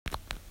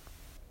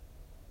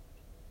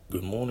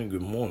Good morning,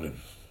 good morning,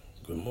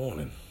 good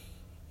morning,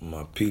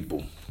 my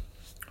people.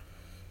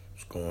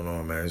 What's going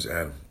on, man? It's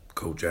Adam,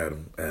 Coach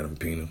Adam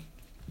Pena.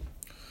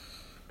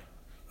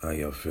 How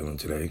y'all feeling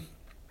today?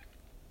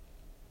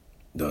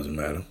 Doesn't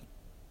matter.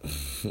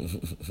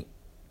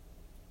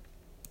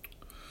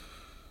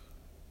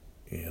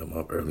 Yeah, I'm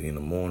up early in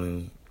the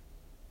morning.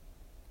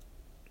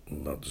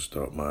 I'm about to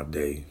start my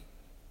day.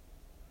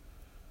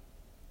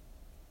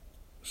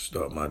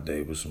 Start my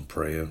day with some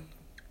prayer.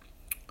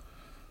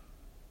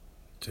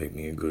 Take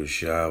me a good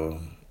shower.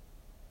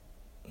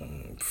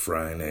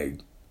 Fry an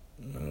egg.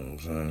 You know what I'm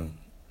saying?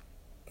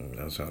 And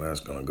that's how that's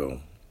gonna go.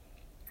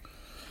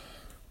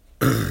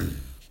 You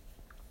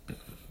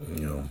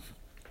know,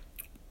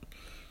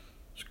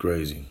 it's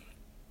crazy.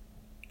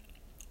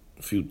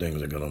 A few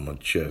things I got on my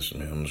chest,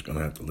 man. I'm just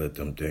gonna have to let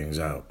them things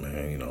out,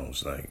 man. You know,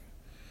 it's like,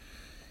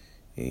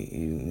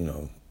 you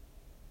know,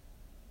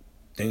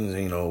 things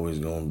ain't always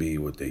gonna be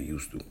what they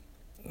used to.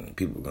 And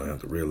people are gonna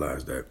have to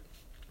realize that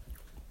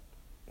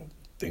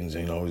things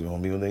ain't always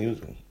gonna be what they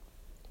used to.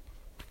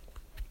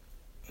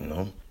 You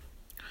know,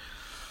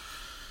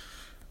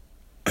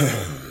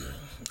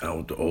 out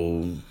with the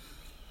old,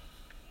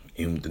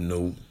 in with the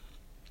new.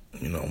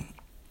 You know,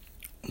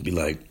 be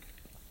like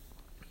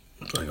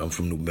I'm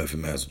from New Bedford,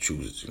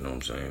 Massachusetts. You know what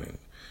I'm saying? And,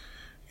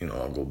 you know,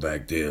 I'll go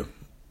back there,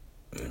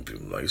 and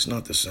people like, it's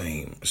not the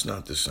same. It's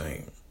not the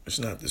same. It's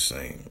not the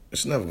same.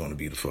 It's never gonna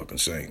be the fucking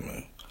same,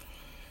 man.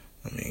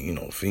 I mean, you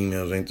know,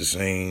 females ain't the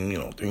same. You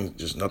know, things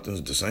just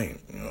nothing's the same.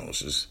 You know, it's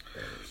just,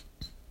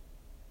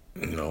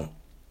 you know,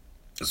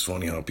 it's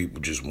funny how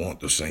people just want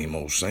the same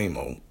old,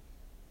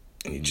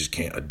 and you just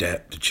can't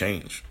adapt to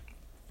change.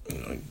 You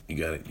know, you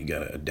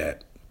gotta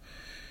adapt.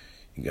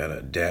 You gotta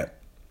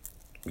adapt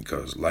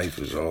because life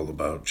is all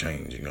about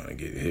change. You're gonna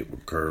get hit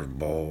with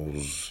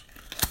curveballs,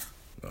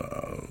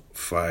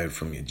 fired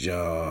from your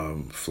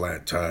job,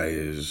 flat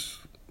tires,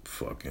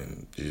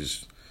 fucking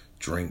just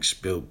drink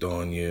spilt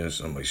on you,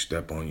 somebody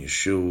step on your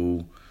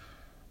shoe,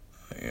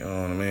 you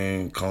know what I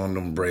mean,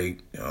 condom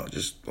break, you know,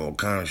 just all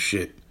kind of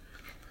shit.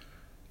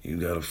 You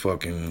gotta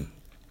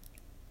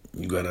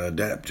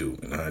adapt to.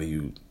 And how do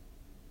you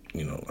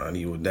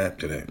adapt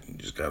to that? You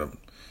just gotta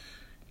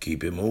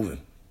keep it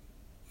moving.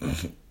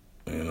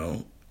 You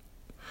know?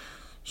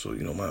 So,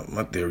 you know,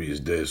 my theory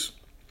is this,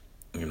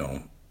 you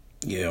know,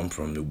 yeah, I'm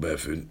from New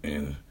Bedford,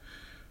 and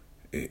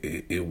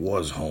it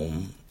was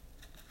home,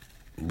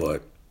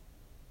 but,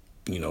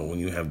 you know, when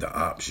you have the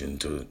option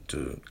to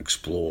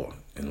explore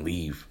and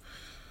leave,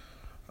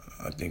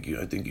 I think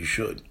you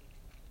should.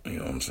 You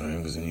know what I'm saying?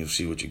 Because then you'll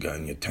see what you got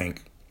in your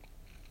tank.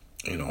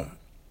 You know,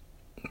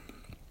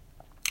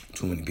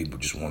 too many people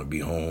just want to be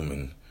home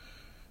and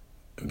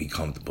be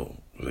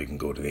comfortable. They can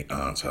go to their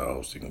aunt's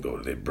house. They can go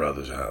to their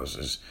brother's house.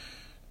 It's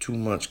too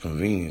much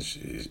convenience.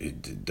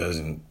 It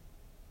doesn't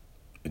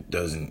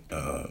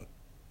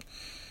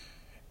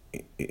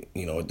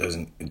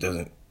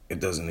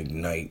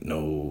ignite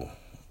no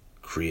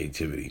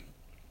creativity.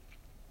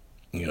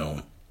 You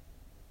know,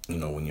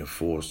 when you're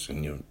forced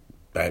and your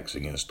back's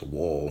against the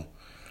wall,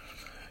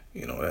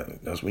 you know,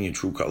 that's when your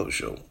true colors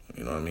show.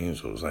 You know what I mean?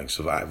 So it's like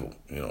survival.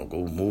 You know,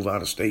 go move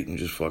out of state and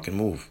just fucking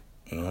move.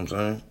 You know what I'm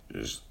saying?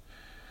 Just,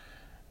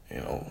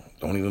 you know,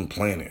 don't even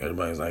plan it.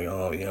 Everybody's like,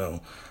 oh, you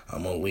know,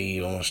 I'm going to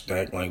leave. I'm going to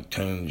stack like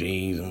 10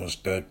 G's. I'm going to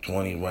stack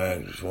 20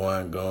 racks before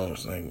I go.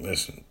 It's like,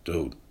 listen,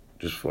 dude,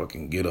 just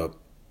fucking get up,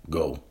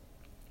 go.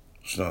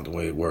 It's not the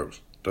way it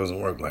works. It doesn't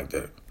work like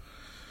that.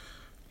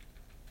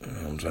 You know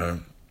what I'm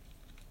saying?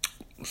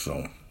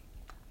 So,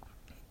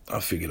 I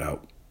figured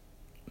out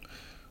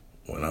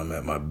when I'm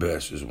at my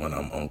best is when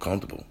I'm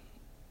uncomfortable.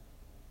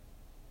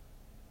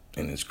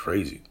 And it's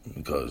crazy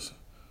because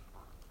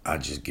I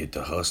just get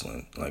to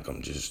hustling like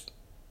I'm just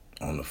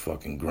on the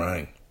fucking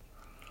grind.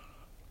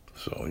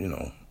 So, you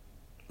know,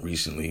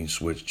 recently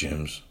switched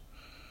gyms.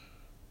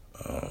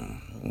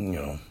 You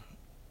know,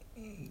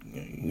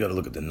 you got to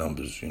look at the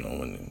numbers, you know,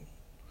 when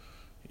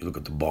you look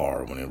at the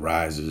bar, when it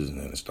rises and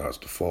then it starts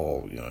to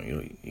fall, you know,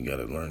 you got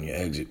to learn your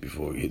exit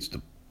before it hits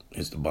the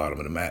bottom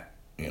of the mat.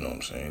 You know what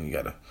I'm saying? You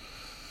got to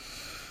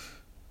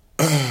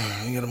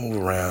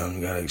move around,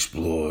 you got to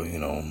explore, you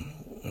know.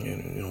 You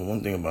know,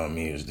 one thing about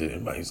me is that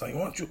everybody's like,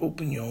 why don't you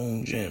open your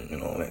own gym? You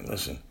know, like,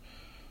 listen,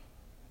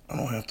 I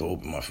don't have to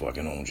open my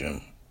fucking own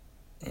gym.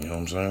 You know what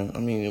I'm saying? I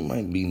mean, it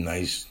might be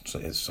nice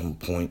at some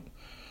point,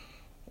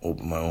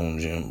 open my own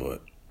gym,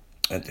 but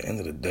at the end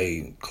of the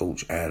day,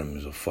 Coach Adam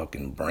is a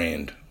fucking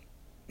brand.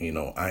 You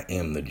know, I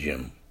am the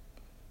gym.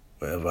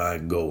 Wherever I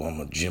go, I'm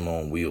a gym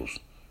on wheels.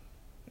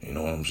 You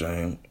know what I'm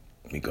saying?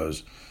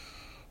 Because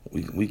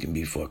we can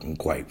be fucking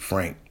quite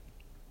frank.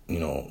 You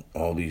know,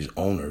 all these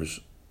owners,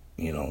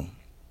 you know,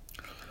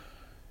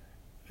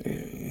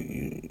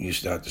 you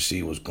start to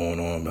see what's going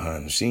on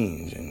behind the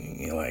scenes, and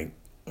you're like,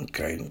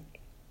 okay,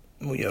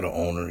 well, you're the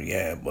owner,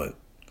 yeah, but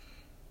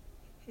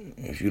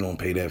if you don't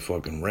pay that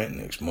fucking rent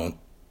next month,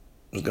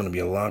 there's going to be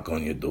a lock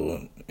on your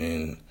door,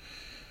 and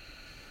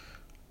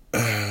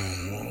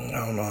I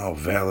don't know how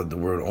valid the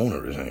word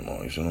owner is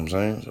anymore. You see what I'm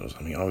saying? So,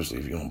 I mean, obviously,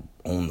 if you don't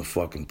own the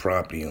fucking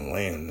property and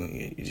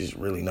land, you're just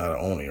really not an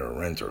owner. You're a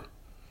renter.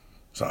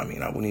 So, I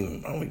mean, I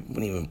wouldn't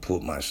even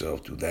put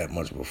myself through that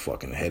much of a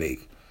fucking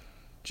headache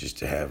just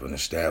to have an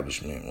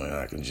establishment where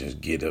I can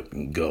just get up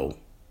and go.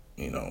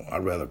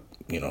 I'd rather,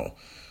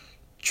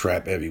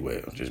 trap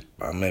everywhere.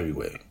 I'm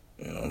everywhere.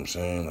 You know what I'm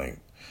saying? Like,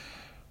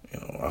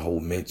 I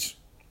hold mitts.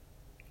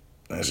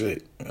 That's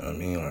it. You know what I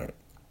mean? Like,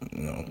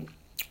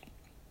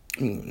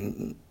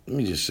 let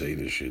me just say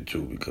this shit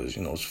too, because,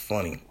 it's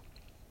funny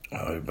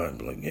how everybody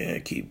be like, yeah,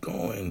 keep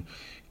going.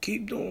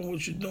 Keep doing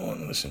what you're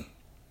doing. Listen,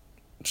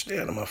 stay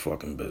out of my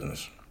fucking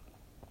business.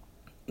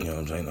 You know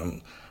what I'm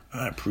saying?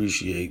 I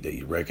appreciate that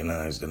you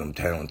recognize that I'm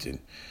talented,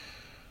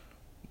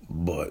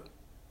 but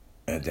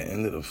at the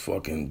end of the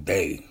fucking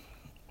day,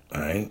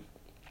 all right,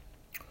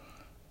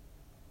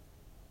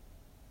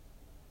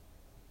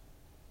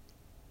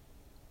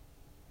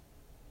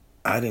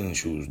 I didn't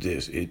choose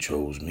this. It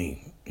chose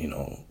me.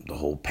 The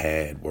whole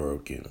pad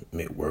work and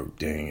mitt work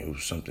thing. It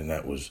was something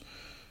that was,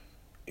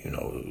 it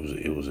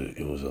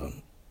was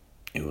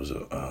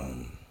a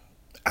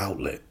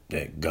outlet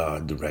that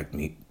God directed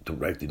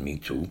me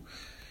to.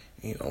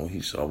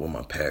 He saw what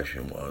my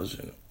passion was,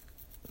 and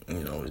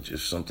it's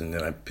just something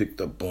that I picked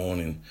up on,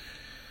 and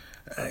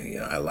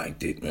I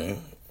liked it,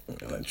 man.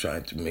 And I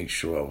tried to make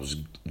sure I was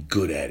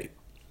good at it.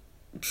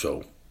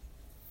 So,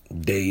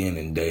 day in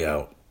and day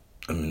out,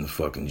 I'm in the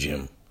fucking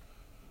gym.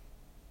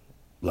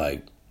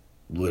 Like,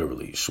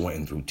 literally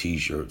sweating through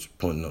t-shirts,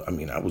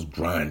 I was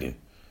grinding.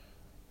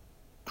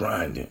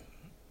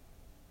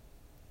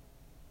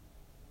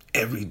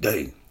 Every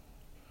day.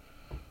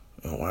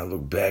 When I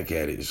look back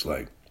at it, it's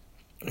like,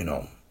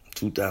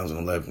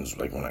 2011 is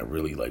like when I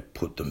really like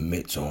put the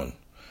mitts on.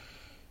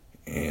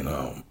 And,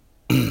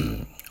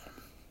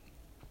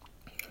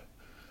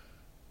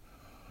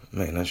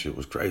 man, that shit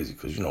was crazy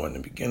because, in the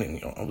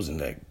beginning, I wasn't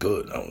that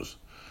good. I was,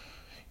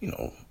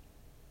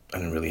 I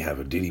didn't really have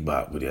a diddy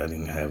bop with it. I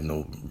didn't have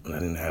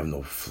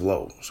no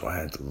flow. So I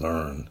had to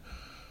learn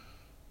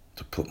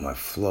to put my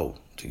flow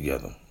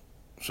together.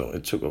 So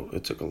it took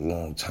a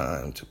long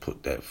time to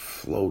put that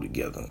flow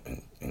together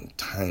and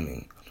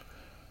timing.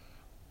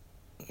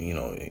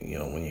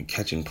 When you're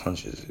catching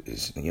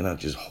punches, you're not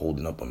just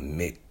holding up a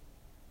mitt.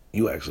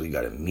 You actually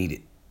got to meet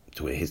it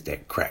to where it hits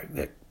that crack,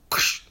 that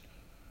whoosh.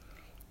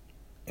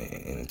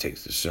 And it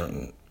takes a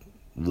certain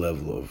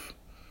level of,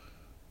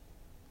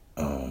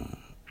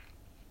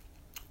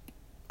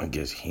 I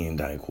guess,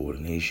 hand-eye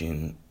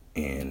coordination,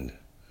 and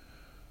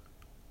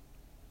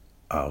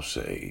I'll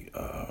say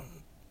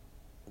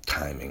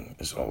timing.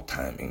 It's all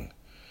timing.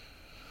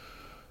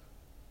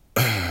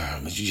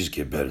 But you just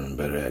get better and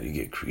better at it. You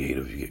get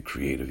creative, you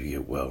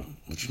get well.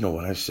 But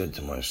what I said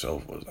to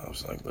myself was, I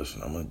was like,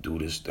 listen, I'm going to do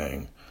this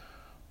thing.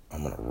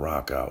 I'm going to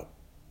rock out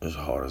as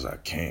hard as I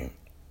can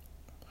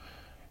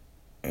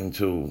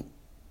until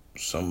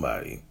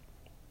somebody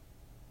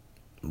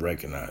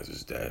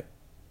recognizes that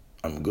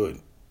I'm good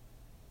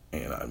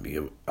and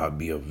I'd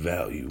be of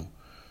value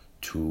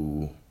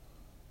to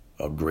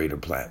a greater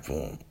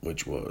platform,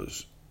 which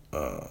was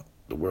the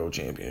World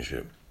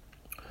Championship.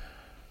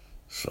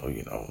 So,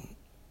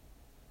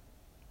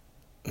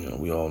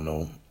 we all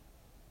know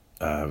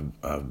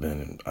I've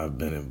been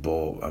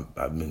involved.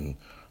 I've been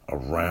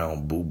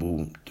around Boo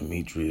Boo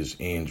Demetrius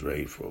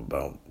Andrade for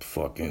about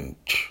fucking,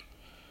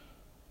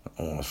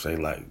 I want to say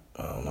like,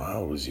 I don't know,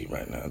 how old is he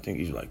right now? I think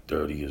he's like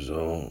 30 years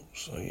old.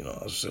 So,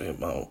 I'll say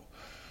about,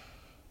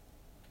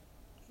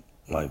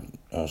 like,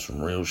 on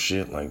some real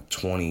shit, like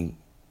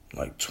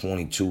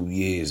 22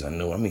 years.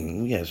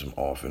 We had some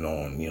off and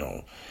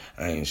on,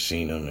 I ain't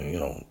seen him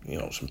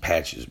and, some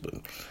patches, but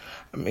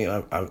I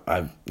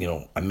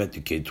met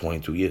the kid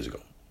 22 years ago.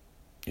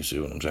 You see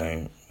what I'm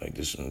saying? Like,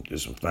 there's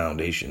some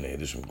foundation there,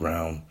 there's some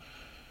ground,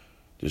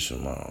 there's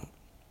some,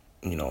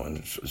 and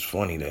it's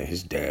funny that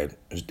his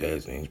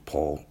dad's name's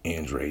Paul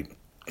Andrade,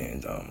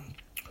 and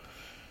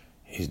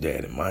his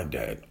dad and my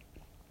dad,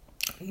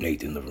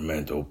 Nathan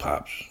Livramento,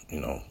 Pops,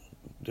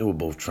 they were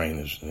both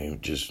trainers, and they were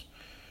just,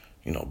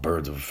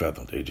 birds of a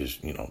feather. They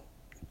just,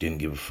 didn't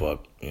give a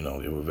fuck. They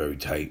were very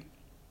tight,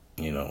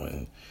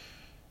 and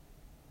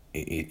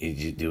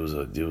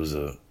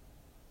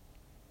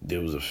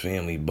there was a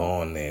family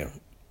bond there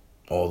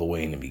all the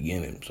way in the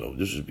beginning. So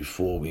this was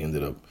before we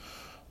ended up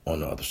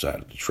on the other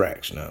side of the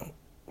tracks now.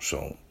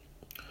 So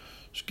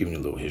just giving you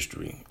a little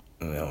history,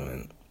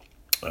 and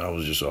I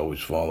was just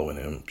always following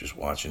him, just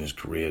watching his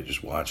career,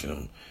 just watching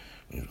him.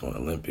 He was going to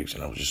Olympics,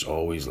 and I was just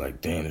always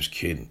like, damn, this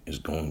kid is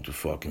going to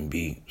fucking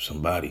be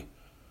somebody.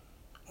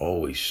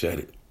 Always said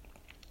it.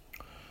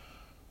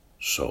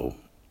 So,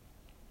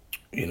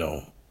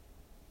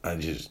 I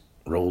just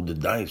rolled the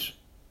dice.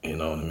 You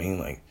know what I mean?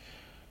 Like,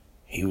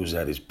 he was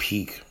at his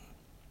peak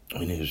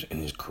in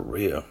his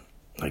career,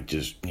 like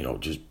just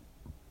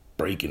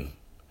breaking.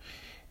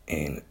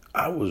 And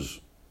I was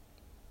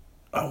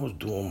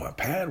doing my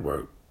pad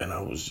work, and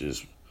I was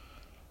just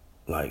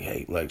like,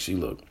 hey, like, see,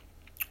 look,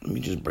 let me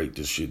just break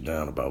this shit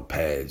down about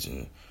pads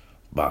and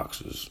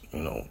boxes,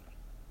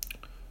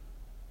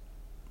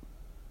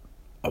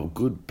 a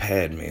good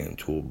pad man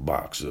to a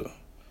boxer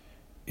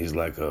is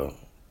like a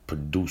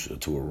producer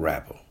to a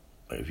rapper.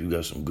 Like if you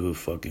got some good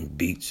fucking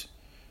beats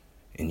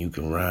and you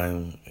can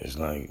rhyme, it's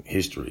like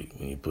history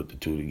when you put the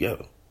two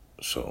together.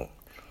 So,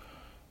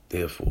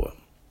 therefore,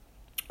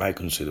 I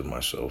consider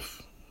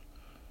myself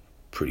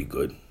pretty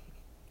good.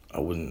 I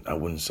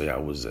wouldn't say I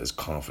was as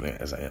confident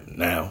as I am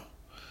now.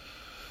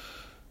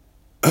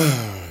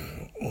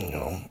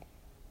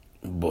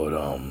 But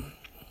I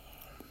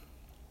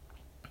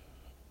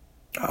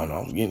don't know.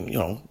 I was getting,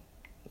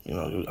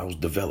 I was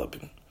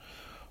developing.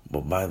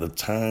 But by the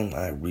time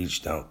I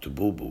reached out to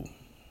Boo Boo,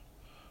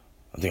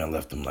 I think I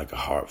left him like a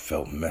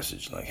heartfelt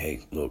message, like,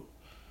 hey, look,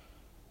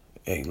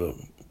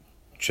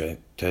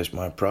 test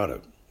my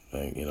product.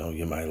 Like,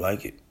 you might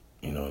like it.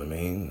 You know what I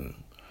mean?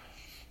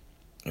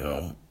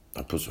 And,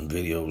 I put some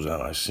videos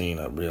out. I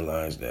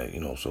realized that,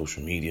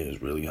 social media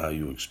is really how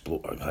you explore,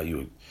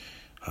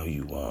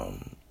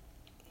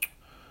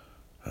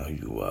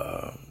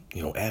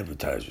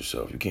 advertise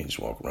yourself. You can't just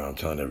walk around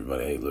telling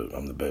everybody, hey, look,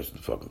 I'm the best of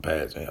the fucking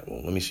pads. Yeah,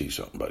 well, let me see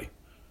something, buddy.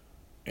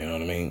 You know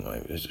what I mean?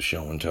 Like, it's a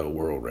show and tell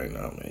world right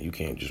now, man. You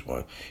can't just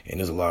walk. And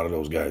there's a lot of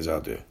those guys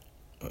out there.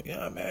 Like,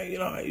 yeah,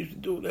 man, I used to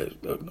do this.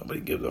 Look,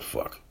 nobody gives a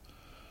fuck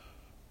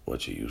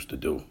what you used to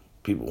do.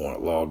 People want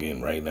to log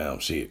in right now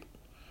and see it.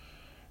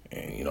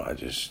 And, I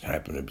just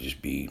happen to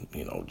just be,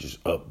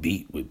 just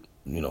upbeat with,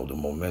 the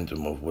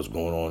momentum of what's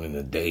going on in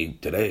the day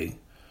today.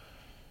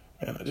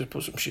 And I just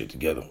put some shit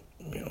together.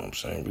 You know what I'm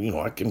saying? But,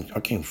 I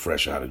came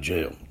fresh out of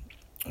jail.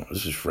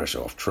 This is fresh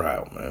off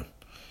trial, man.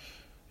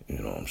 You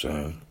know what I'm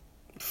saying?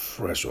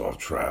 Fresh off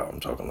trial. I'm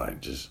talking like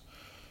just,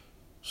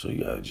 so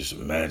you gotta just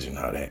imagine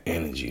how that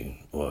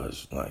energy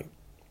was, like,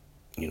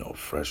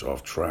 fresh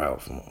off trial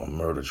from a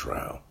murder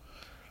trial.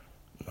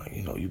 Like,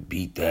 you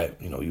beat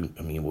that, you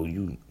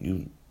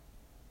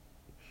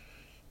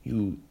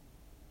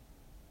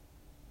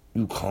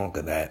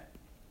conquer that.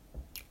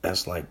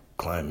 That's like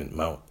climbing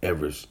Mount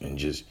Everest and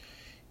just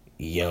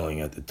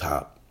yelling at the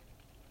top.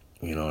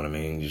 You know what I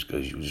mean? Just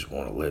because you just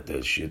want to let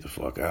that shit the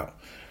fuck out.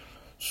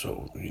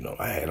 So,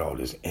 I had all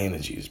this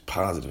energy, this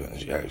positive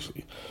energy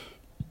actually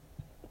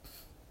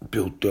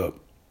built up.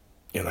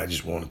 And I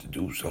just wanted to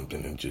do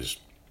something and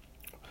just,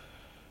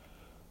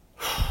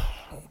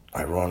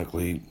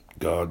 ironically,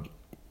 God,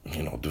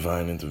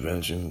 divine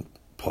intervention,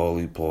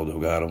 Paul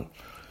Delgado,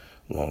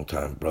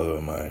 longtime brother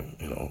of mine,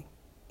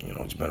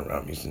 he's been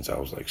around me since I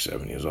was like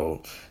 7 years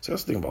old. So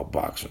that's the thing about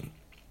boxing.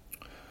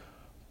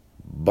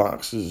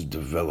 Boxers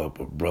develop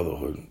a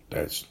brotherhood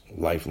that's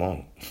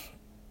lifelong.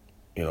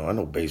 I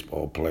know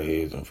baseball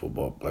players and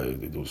football players,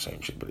 they do the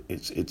same shit, but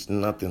it's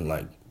nothing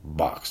like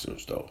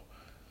boxers, though.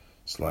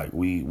 It's like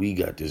we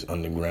got this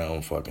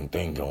underground fucking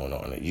thing going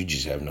on that you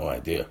just have no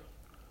idea.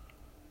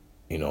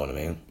 You know what I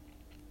mean?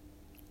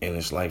 And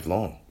it's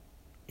lifelong.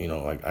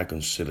 Like I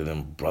consider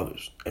them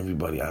brothers.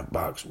 Everybody I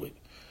box with.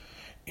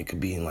 It could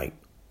be in like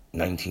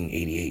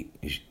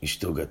 1988. You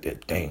still got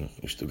that thing.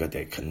 You still got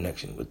that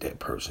connection with that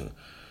person.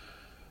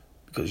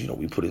 Because,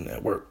 we put in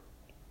that work.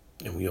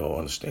 And we all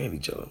understand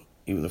each other.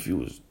 Even if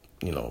you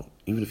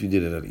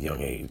did it at a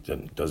young age,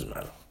 it doesn't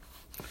matter.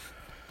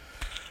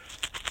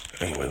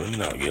 Anyway, let me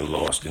not get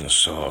lost in the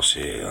sauce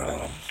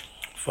here.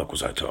 Fuck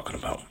was I talking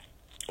about?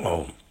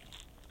 Oh,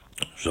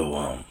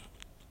 so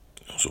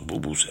Boo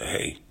Boo said,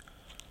 hey,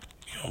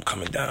 I'm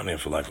coming down there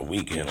for like a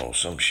weekend or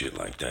some shit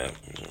like that.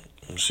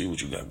 Let me see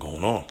what you got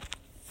going on.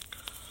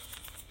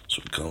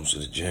 So he comes to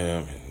the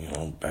gym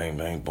and, bang,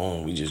 bang,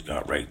 boom. We just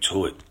got right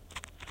to it.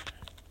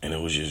 And it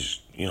was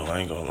just, I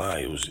ain't gonna lie,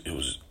 it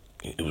was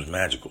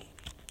magical.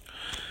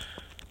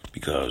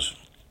 Because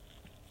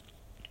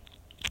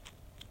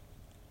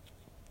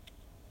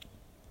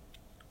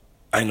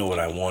I know what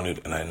I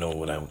wanted and I know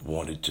what I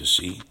wanted to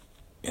see.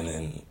 And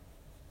then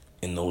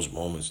in those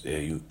moments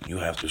there, you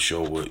have to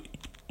show what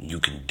you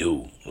can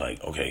do.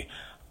 Like, okay,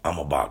 I'm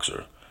a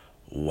boxer.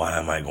 Why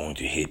am I going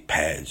to hit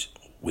pads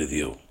with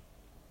you?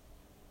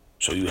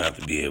 So you have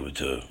to be able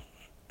to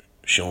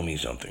show me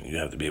something. You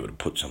have to be able to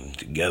put something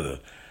together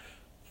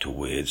to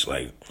where it's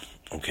like,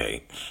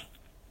 okay,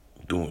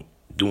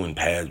 doing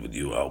pads with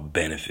you, I'll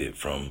benefit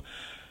from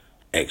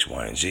X,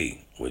 Y, and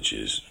Z, which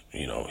is,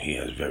 he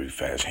has very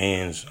fast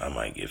hands. I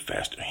might get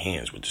faster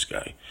hands with this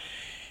guy.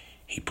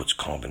 He puts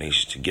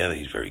combinations together.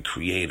 He's very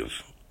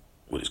creative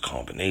with his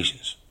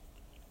combinations.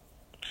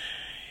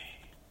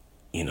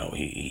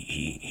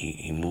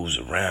 He moves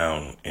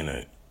around in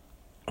an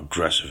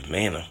aggressive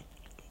manner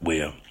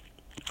where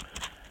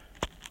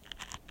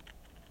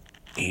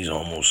he's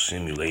almost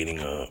simulating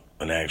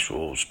an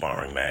actual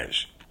sparring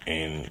match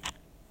and,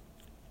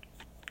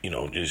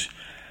 just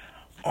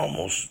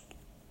almost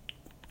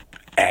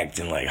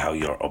acting like how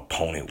your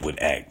opponent would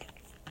act.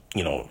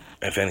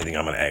 If anything,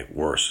 I'm going to act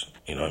worse.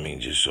 You know what I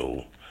mean? Just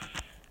so,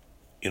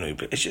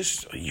 it's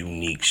just a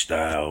unique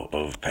style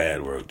of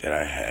pad work that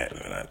I have.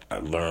 And I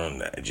learned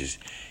that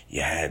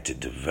you had to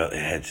develop, it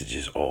had to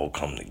just all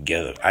come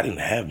together. I didn't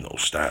have no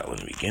style in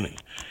the beginning.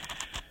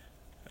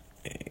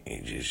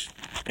 It just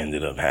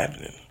ended up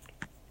happening.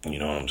 You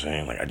know what I'm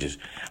saying? Like,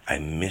 I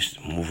missed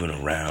moving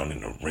around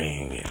in the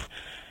ring,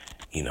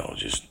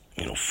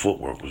 and,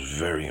 footwork was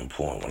very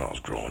important when I was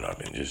growing up,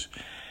 and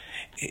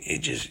it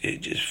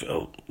just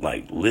felt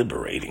like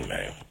liberating,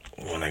 man,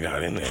 when I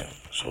got in there.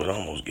 So it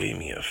almost gave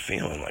me a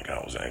feeling like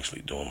I was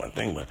actually doing my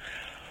thing. But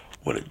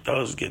what it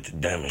does get to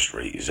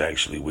demonstrate is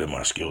actually where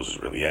my skills is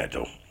really at,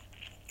 though.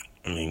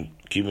 I mean,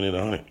 keeping it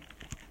on it,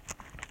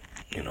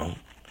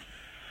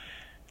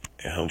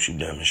 it helps you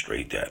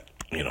demonstrate that,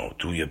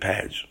 through your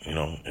pads,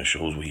 it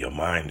shows where your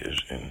mind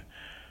is, and,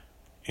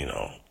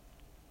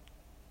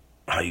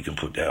 how you can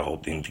put that whole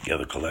thing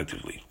together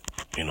collectively,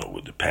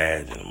 with the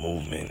pads and the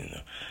movement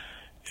and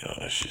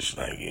it's just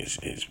like, it's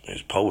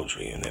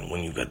poetry. And then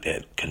when you got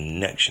that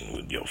connection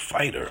with your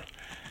fighter,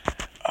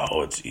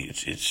 oh,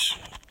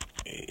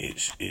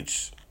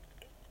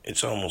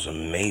 it's almost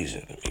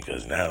amazing,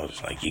 because now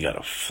it's like you got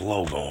a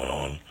flow going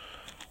on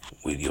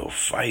with your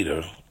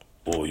fighter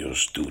or your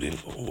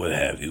student or what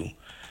have you.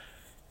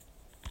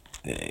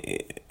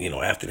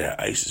 After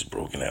that ice is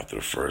broken, after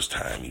the first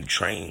time you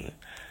train,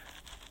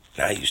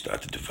 now you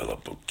start to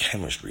develop a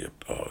chemistry.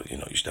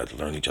 You start to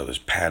learn each other's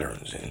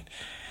patterns, and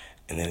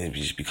then it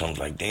just becomes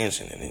like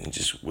dancing. And then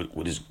just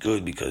what is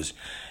good, because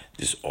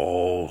this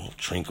all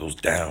trickles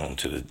down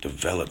to the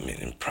development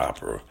and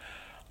proper,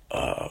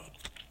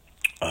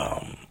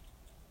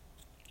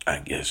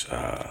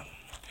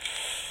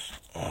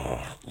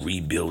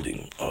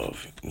 rebuilding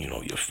of,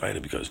 your fighter,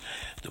 because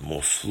the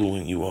more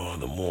fluent you are,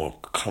 the more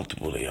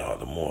comfortable they are,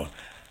 the more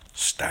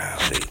style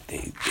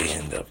they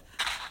end up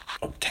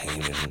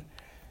obtaining,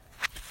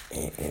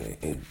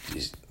 and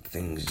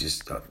things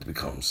just start to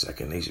become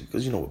second nature.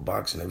 Because with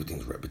boxing,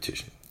 everything's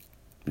repetition.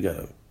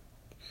 You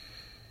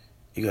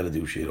gotta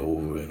do shit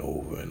over and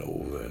over and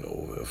over and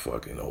over and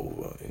fucking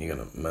over, and you're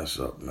gonna mess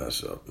up.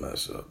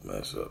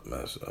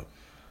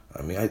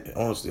 I mean,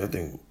 honestly, I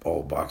think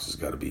all boxers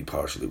got to be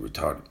partially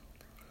retarded,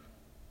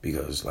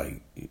 because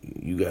like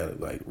you gotta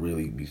like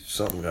really be,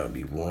 something gotta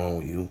be wrong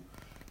with you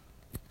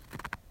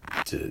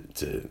to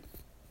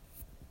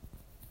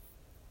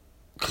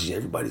because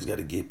everybody's got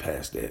to get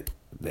past that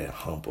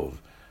hump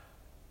of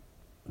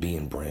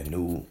being brand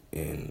new,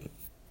 and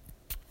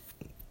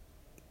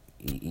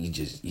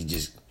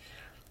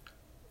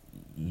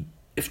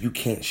if you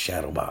can't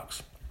shadow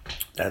box,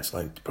 that's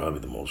like probably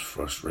the most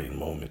frustrating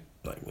moment.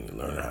 Like when you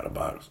learn how to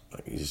box,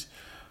 like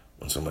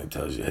when somebody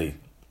tells you, "Hey,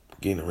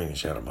 get in the ring and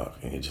shadow box,"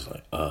 and you're just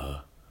like,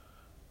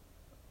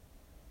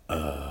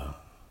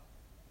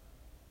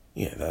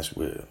 yeah, that's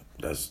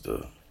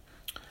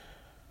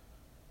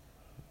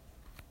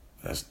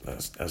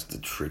the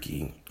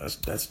tricky.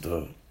 That's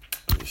the.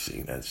 Let me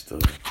see. That's the.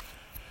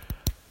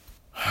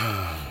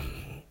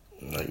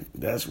 Like,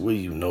 that's where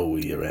you know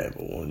where you're at.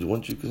 But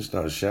once you can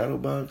start shadow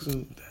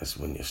boxing, that's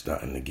when you're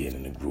starting to get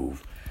in the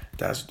groove.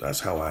 That's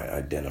how I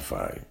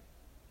identify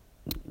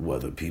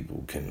whether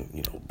people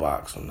can,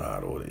 box or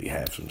not, or they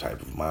have some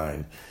type of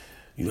mind.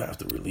 You have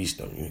to release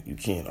them. You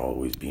can't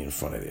always be in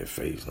front of their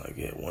face like,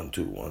 yeah, 1,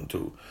 2, 1,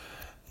 2.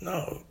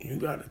 No, you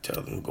got to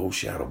tell them, go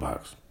shadow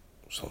box.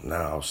 So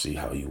now I'll see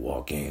how you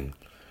walk in.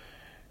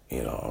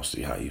 I'll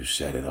see how you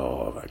set it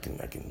off. I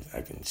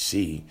can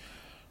see,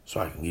 so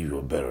I can give you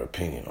a better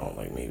opinion on,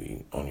 like,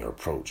 maybe on your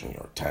approach and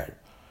your attack.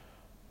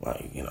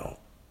 Like,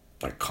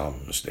 like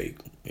common mistake,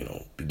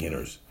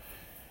 beginners,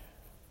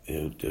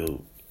 they'll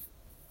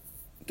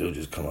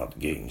just come out the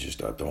gate and just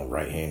start throwing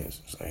right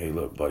hands. It's like, hey,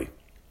 look, buddy,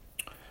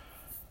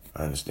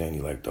 I understand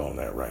you like throwing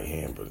that right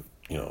hand, but,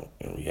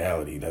 in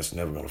reality, that's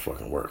never going to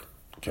fucking work,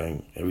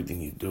 okay?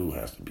 Everything you do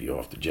has to be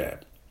off the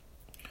jab,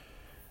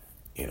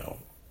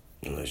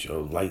 unless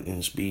you're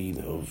lightning speed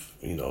of,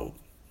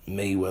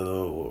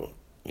 Mayweather or,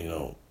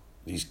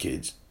 these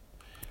kids.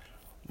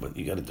 But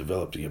you got to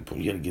develop to your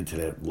point. You got to get to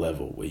that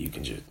level where you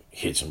can just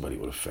hit somebody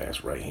with a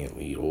fast right hand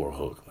lead or a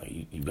hook.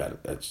 Like you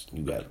got to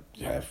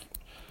have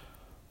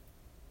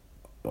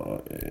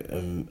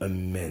an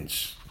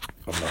immense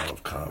amount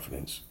of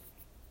confidence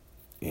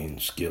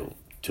and skill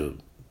to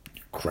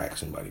crack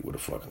somebody with a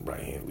fucking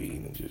right hand lead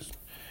and just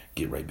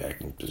get right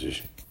back in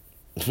position.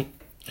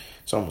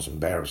 It's almost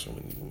embarrassing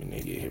when they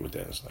get hit with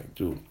that. It's like,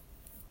 dude.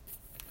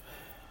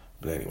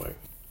 But anyway,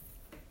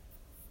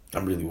 I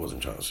really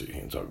wasn't trying to sit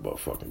here and talk about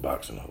fucking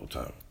boxing the whole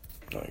time.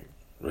 Like,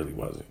 really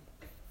wasn't.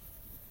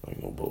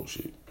 Like, no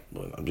bullshit.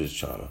 But I'm just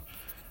trying to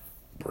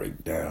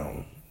break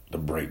down the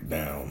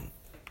breakdown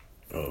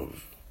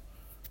of,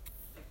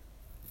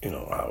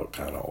 how it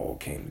kind of all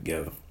came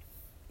together.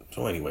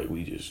 So anyway,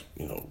 we just,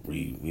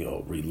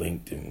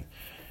 relinked and,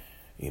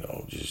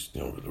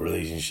 the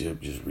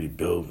relationship just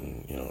rebuilt,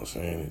 and, you know what I'm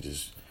saying?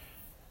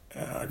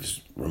 I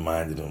just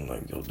reminded him,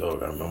 like, yo,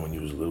 dog, I remember when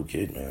you was a little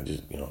kid, man.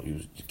 The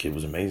kid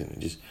was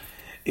amazing.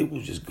 It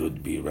was just good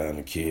to be around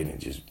the kid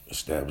and just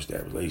establish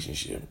that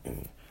relationship.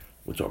 And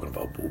we're talking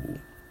about Boo Boo,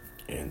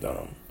 and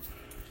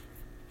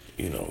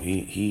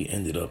he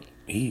ended up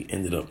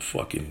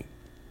fucking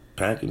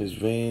packing his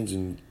vans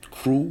and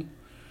crew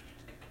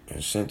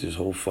and sent his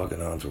whole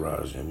fucking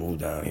entourage and moved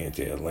down here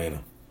to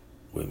Atlanta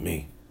with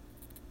me.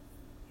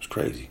 It's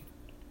crazy.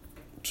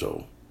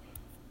 So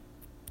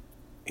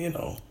you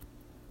know,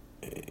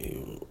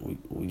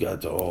 we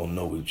got to all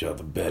know each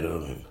other better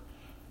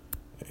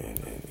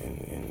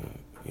and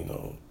you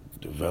know,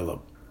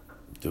 develop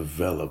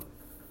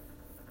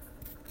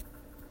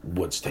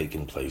what's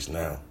taking place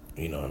now.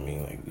 You know what I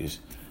mean? Like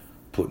just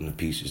putting the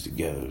pieces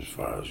together as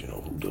far as, you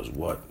know, who does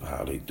what,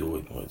 how they do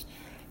it.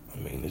 I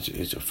mean,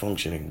 it's a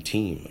functioning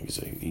team. Like I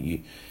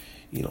say,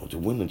 you know, to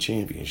win the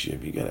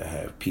championship, you gotta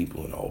have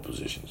people in all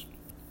positions.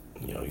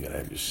 You know, you gotta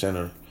have your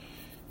center,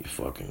 your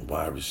fucking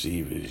wide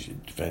receivers, your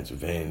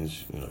defensive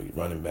ends, you know, your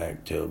running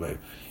back, tailback.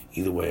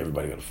 Either way,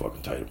 everybody got a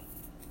fucking title.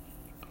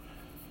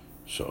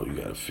 So you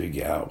gotta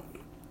figure out,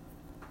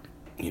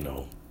 you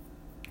know,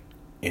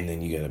 and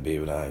then you gotta be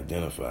able to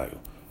identify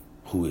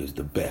who is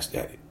the best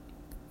at it.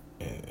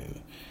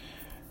 And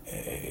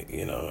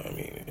you know, I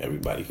mean,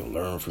 everybody can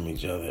learn from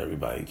each other.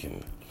 Everybody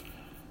can,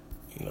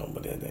 you know,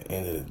 but at the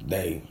end of the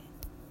day,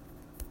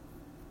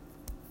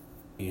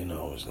 you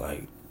know, it's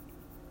like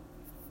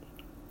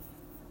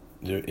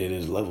it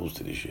is levels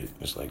to this shit.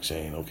 It's like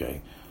saying,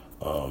 okay,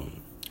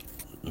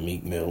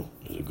 Meek Mill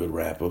is a good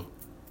rapper,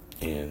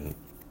 and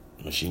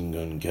Machine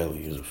Gun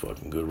Kelly is a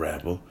fucking good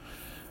rapper.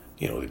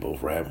 You know, they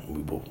both rap.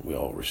 We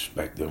all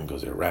respect them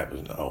because they're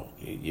rappers. No,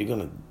 you're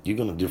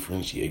gonna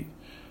differentiate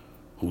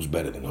who's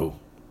better than who.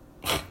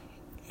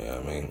 You know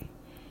what I mean?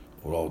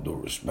 With all due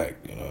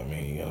respect, you know what I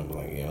mean? You're gonna be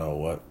like, you know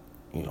what?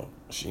 You know,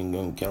 Machine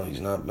Gun Kelly's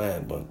not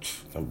bad, but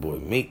that boy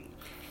Meek,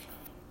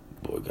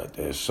 boy got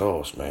that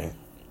sauce, man.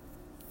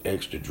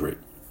 Extra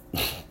drip.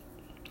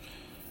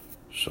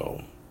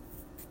 So,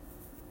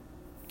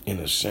 in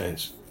a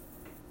sense,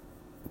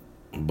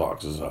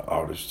 boxers are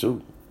artists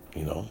too,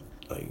 you know?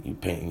 Like, you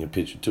painting your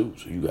picture too,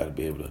 so you gotta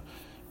be able to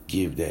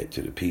give that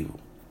to the people.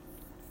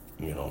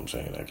 You know what I'm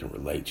saying? I can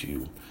relate to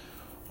you,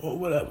 or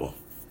whatever.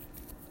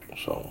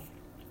 So,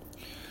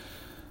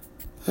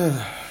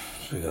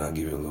 figured I'll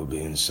give you a little bit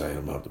of insight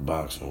about the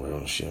boxing world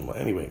and shit. But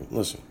anyway,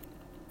 listen,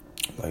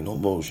 like, no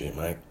bullshit,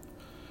 man.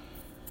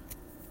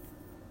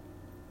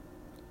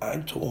 I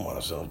told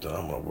myself that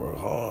I'm gonna work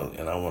hard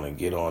and I want to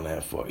get on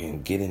that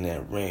and get in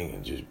that ring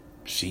and just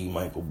see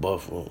Michael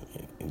Buffer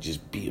and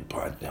just be a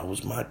part.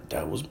 Listen,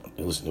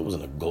 it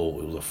wasn't a goal,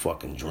 it was a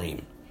fucking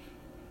dream.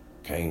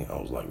 Okay, I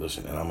was like,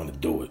 listen, and I'm gonna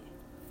do it,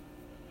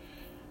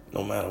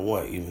 no matter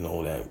what. Even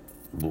though that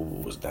Boo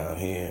Boo was down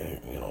here,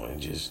 you know,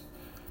 and just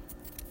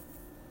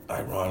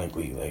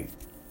ironically, like,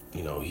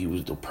 you know, he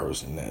was the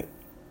person that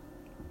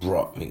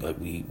brought me. Like,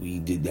 we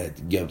did that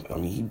together. I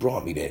mean, he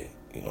brought me there.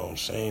 You know what I'm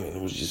saying? And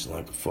it was just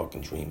like a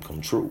fucking dream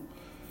come true.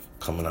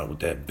 Coming out with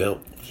that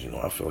belt, you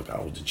know, I feel like I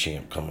was the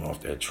champ coming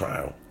off that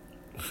trial.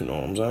 You know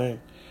what I'm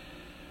saying?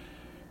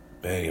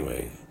 But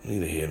anyway,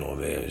 neither here nor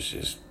there. It's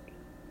just,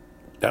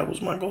 that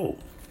was my goal.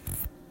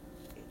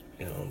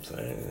 You know what I'm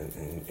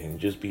saying? And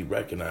just be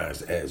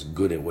recognized as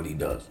good at what he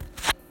does.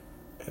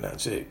 And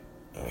that's it.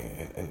 I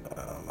mean,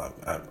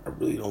 I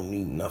really don't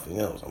need nothing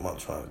else. I'm not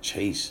trying to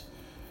chase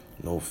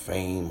no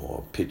fame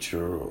or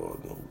picture or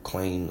no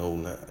claim,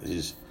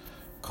 just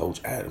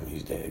Coach Adam.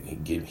 He's there. He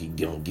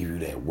gonna give you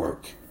that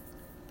work.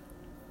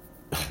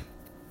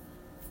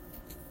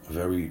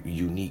 Very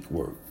unique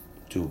work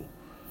too.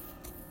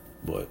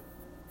 But,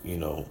 you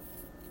know,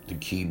 the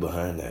key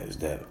behind that is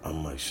that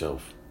I'm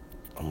myself.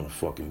 I'm gonna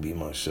fucking be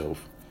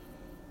myself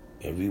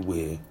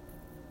everywhere,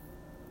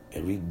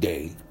 every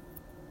day.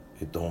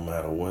 It don't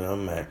matter where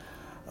I'm at.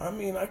 I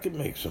mean, I could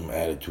make some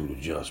attitude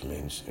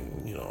adjustments,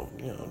 and you know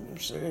what I'm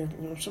saying?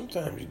 You know,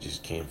 sometimes you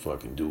just can't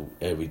fucking do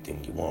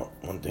everything you want.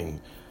 One thing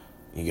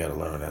you gotta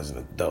learn as an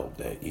adult,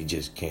 that you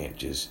just can't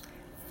there's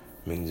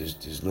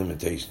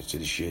limitations to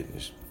the shit, and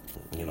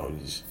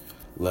there's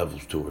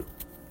levels to it.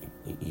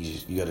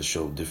 You gotta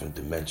show different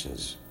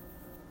dimensions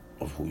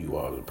of who you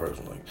are as a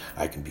person. Like,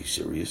 I can be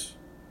serious.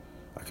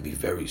 I can be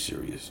very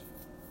serious.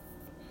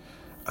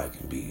 I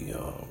can be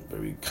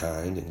very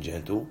kind and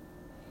gentle.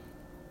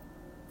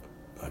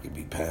 I can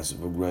be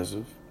passive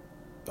aggressive.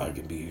 I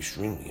can be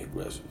extremely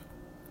aggressive.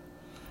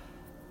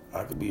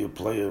 I could be a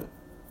player.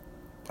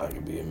 I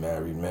could be a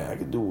married man. I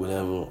could do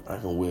whatever. I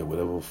can wear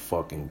whatever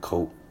fucking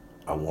coat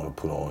I want to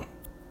put on.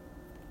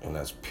 And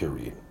that's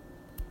period.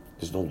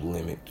 There's no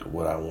limit to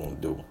what I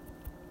want to do.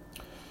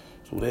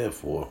 So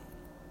therefore,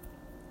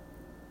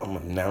 I'm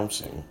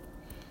announcing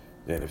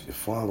that if you're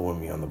following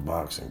me on the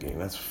boxing game,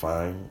 that's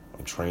fine.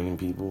 I'm training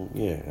people.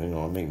 Yeah,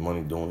 I make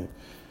money doing it.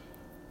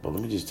 But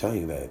let me just tell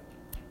you that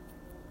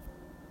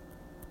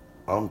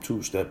I'm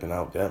two-stepping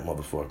out that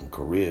motherfucking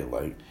career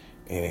like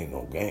it ain't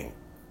no game.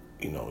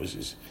 It's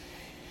just,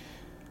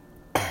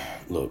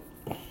 look,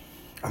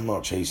 I'm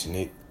not chasing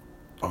it.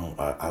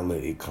 I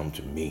let it come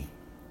to me.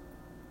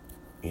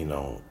 And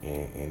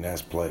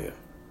that's player.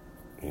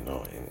 And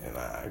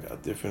I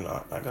got different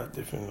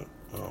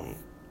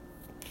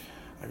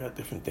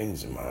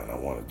things in mind I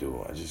want to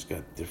do. I just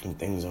got different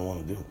things I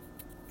want to do.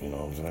 You know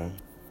what I'm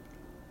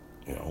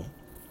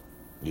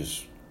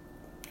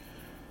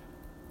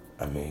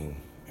saying?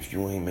 If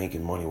you ain't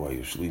making money while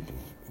you're sleeping,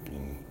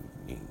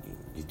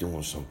 you're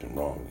doing something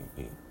wrong.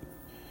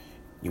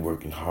 You're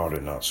working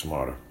harder, not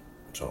smarter.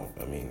 So,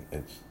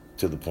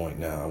 to the point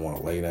now I want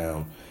to lay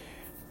down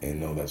and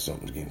know that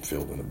something's getting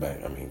filled in the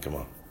bank. I mean, come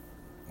on.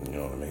 You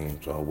know what I mean?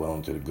 It's all well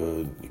into the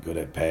good. You're good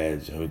at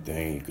pads and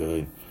everything. You're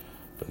good.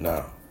 But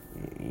now,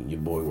 your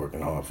boy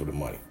working hard for the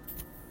money.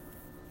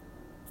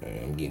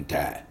 And I'm getting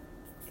tired.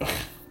 You're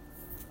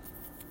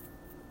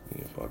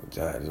fucking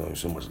tired. There's only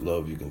so much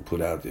love you can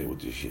put out there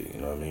with this shit. You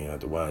know what I mean?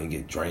 After a while, you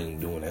get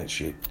drained doing that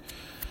shit.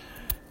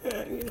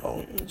 And, you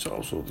know, it's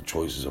also the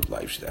choices of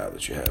lifestyle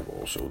that you have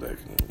also that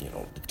can, you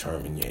know,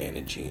 determine your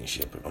energy and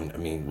shit. But I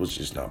mean, it's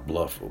just not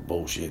bluff or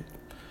bullshit.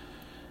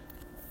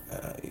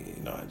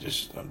 You know, I'm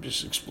just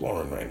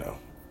exploring right now.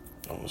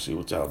 I want to see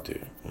what's out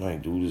there. I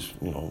might do this,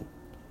 you know,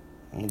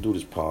 I'm going to do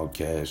this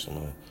podcast. I'm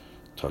going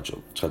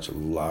to touch a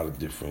lot of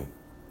different,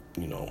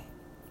 you know,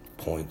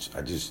 points.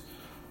 I just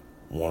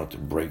wanted to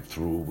break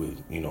through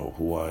with, you know,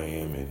 who I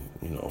am and,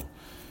 you know,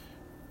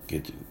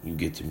 you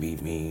get to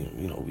meet me,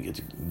 you know, we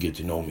get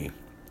to know me.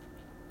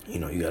 You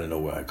know, you got to know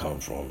where I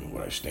come from,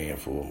 what I stand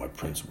for, my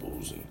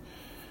principles, and,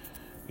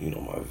 you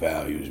know, my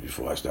values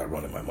before I start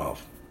running my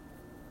mouth.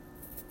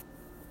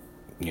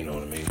 You know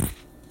what I mean?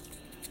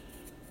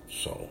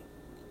 So,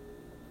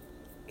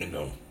 you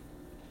know,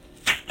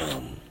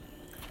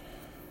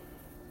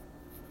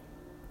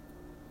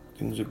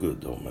 things are good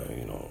though, man,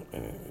 you know,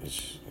 and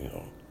it's, you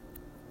know,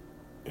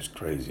 it's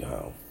crazy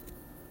how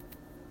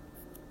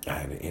I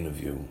had an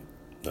interview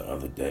the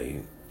other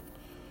day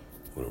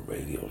with a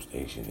radio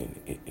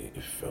station, and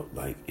it felt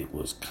like it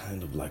was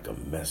kind of like a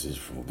message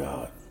from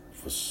God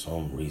for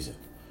some reason.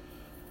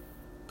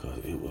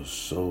 Because it was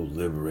so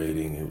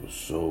liberating, it was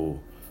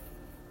so,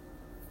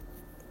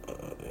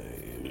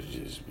 it was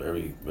just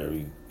very,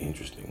 very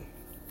interesting.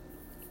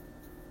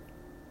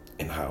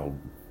 And how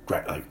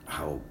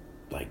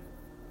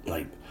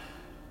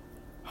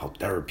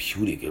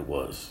therapeutic it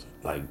was.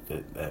 Like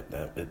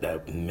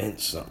that meant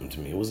something to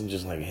me. It wasn't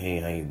just like, hey,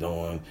 how you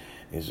doing?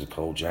 This is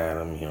Coach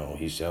Adam. You know,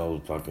 he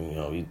sells fucking, you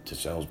know, he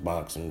sells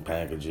boxing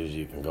packages.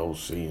 You can go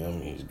see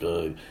him. He's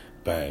good.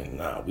 Bang.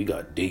 Nah, we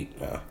got deep,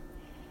 man.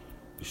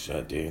 We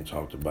sat there and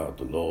talked about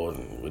the Lord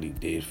and what he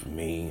did for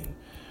me, and,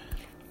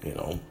 you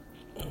know,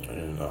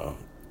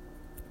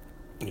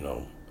 you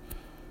know,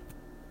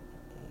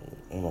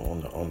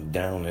 on the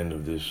down end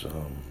of this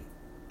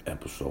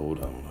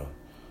episode, I'm gonna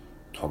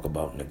talk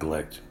about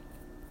neglect.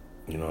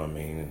 You know what I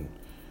mean? And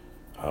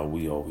how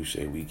we always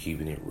say we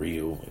keeping it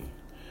real. And,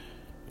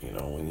 you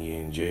know, when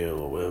you're in jail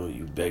or whatever,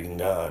 you begging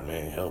God,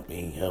 man, help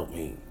me.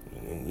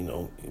 And, you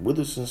know, with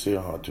a sincere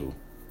heart too.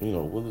 You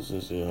know, with a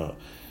sincere heart.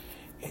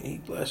 And he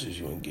blesses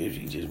you and gives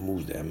you, he just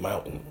moves that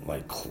mountain,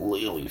 like,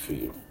 clearly for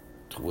you.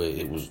 To where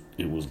it was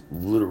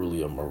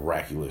literally it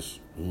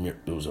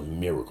was a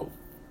miracle.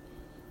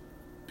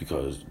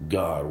 Because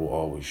God will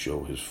always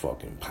show his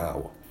fucking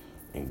power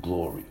and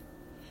glory.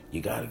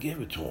 You gotta give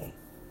it to him.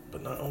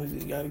 But not only do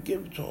you gotta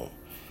give it to him,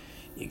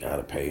 you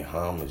gotta pay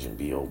homage and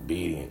be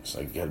obedient. It's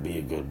like you gotta be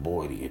a good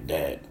boy to your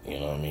dad. You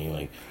know what I mean?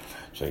 Like,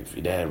 it's like if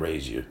your dad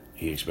raised you,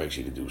 he expects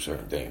you to do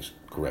certain things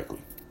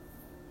correctly.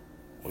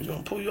 Well, he's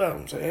gonna pull you out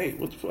and say, hey,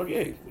 what the fuck?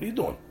 Hey, what are you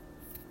doing?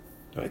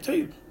 Did I tell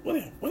you? What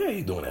are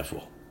you doing that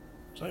for?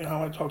 It's like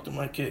how I talk to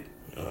my kid.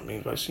 You know what I mean?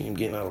 If I see him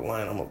getting out of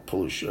line, I'm gonna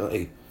pull his shirt.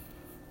 Hey,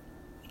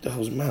 what the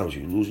hell's the matter with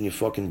you? Losing your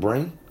fucking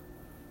brain?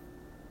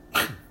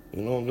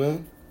 You know what I'm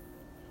saying?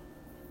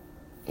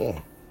 Come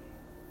on.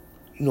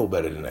 You know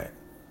better than that.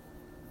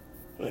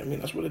 I mean,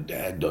 that's what a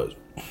dad does.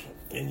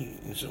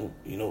 And so,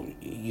 you know,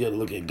 you gotta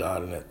look at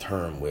God in that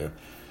term where,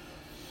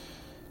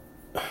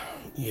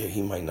 yeah,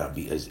 he might not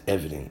be as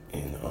evident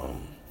and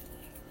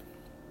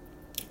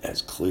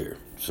as clear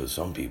to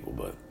some people,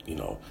 but, you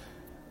know,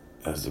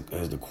 as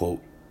the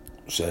quote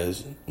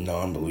says,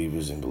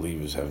 non-believers and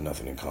believers have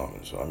nothing in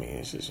common. So, I mean,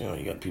 it's just, you know,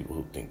 you got people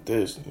who think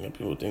this, and you got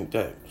people who think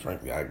that.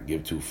 Frankly, I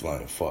give two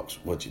flying fucks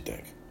what you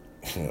think.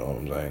 You know what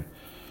I'm saying?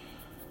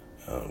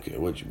 I don't care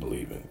what you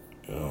believe in.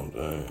 You know what I'm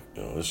saying?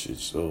 You know, this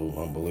shit's so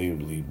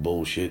unbelievably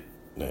bullshit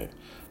that,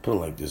 put it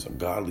like this, a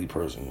godly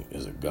person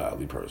is a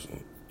godly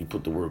person. You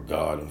put the word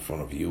God in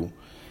front of you,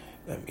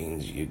 that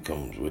means it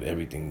comes with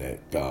everything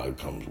that God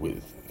comes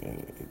with.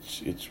 And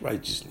it's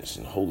righteousness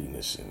and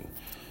holiness, and,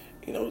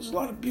 you know, there's a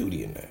lot of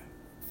beauty in that.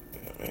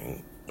 You know what I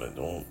mean? But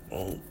don't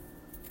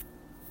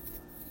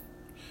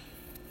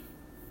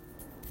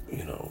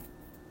you know,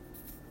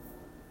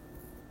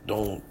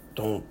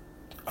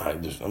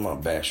 I'm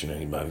not bashing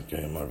anybody,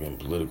 okay? I'm not getting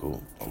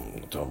political.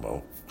 I'm talking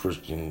about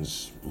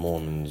Christians,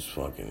 Mormons,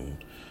 fucking,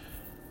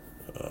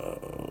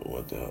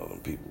 what the hell are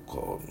people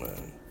called,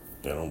 man?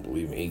 They don't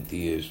believe in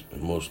atheists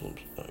and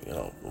Muslims, you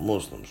know,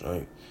 Muslims,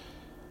 right?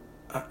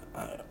 I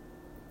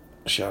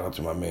shout out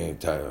to my man,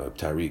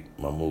 Tariq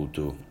Mahmoud,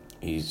 too.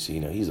 He's a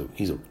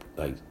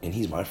and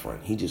he's my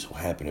friend. He just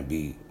happened to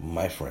be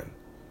my friend.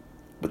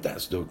 But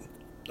that's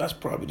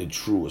probably the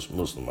truest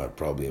Muslim I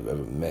probably have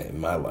ever met in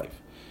my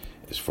life,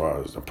 as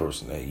far as a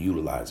person that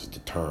utilizes the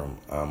term,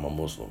 I'm a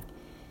Muslim.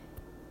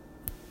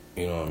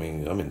 You know what I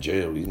mean? I'm in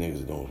jail. These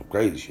niggas are doing some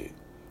crazy shit.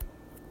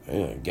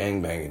 Yeah,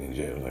 gangbanging in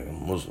jail. Like,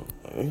 I'm Muslim.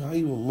 How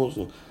you a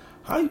Muslim?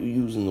 How you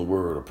using the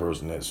word a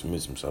person that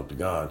submits himself to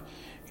God,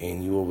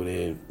 and you over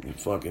there, you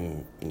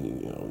fucking,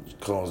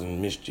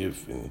 causing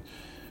mischief and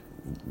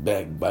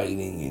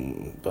backbiting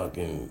and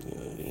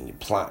fucking, and you're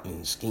plotting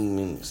and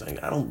scheming. It's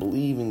like, I don't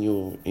believe in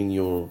your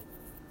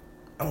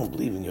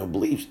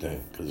beliefs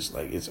then, because it's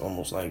like, it's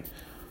almost like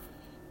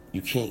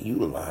you can't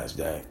utilize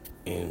that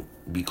and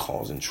be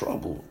causing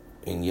trouble,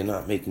 and you're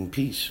not making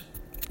peace.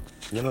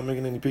 You're not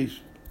making any peace.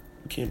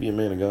 You can't be a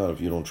man of God if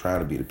you don't try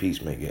to be the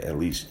peacemaker, at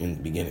least in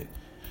the beginning.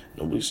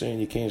 Nobody's saying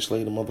you can't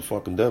slay the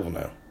motherfucking devil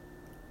now,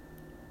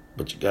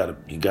 but you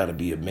gotta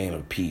be a man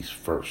of peace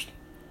first.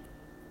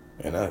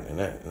 And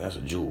that's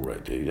a jewel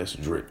right there. That's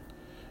a drip.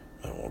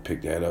 I want to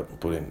pick that up and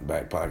put it in the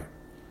back pocket.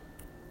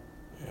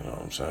 You know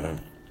what I'm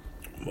saying?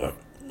 But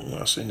when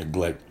I say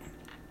neglect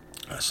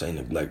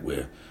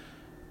where,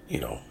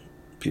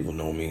 people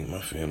know me,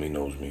 my family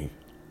knows me.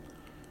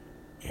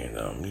 And,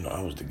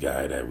 I was the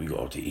guy that we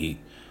go out to eat.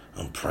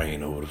 I'm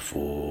praying over the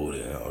food,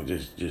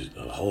 just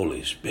the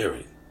Holy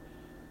Spirit.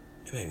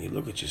 And then you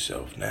look at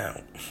yourself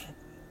now,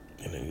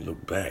 and then you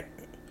look back,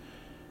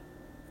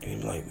 and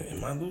you're like,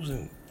 am I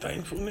losing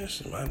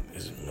thankfulness? Am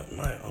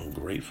I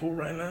ungrateful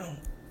right now?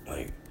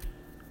 Like,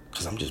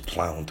 because I'm just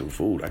plowing through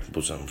food. I can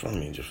put something in front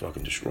of me and just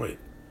fucking destroy it.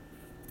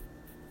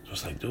 So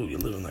it's like, dude, you're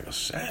living like a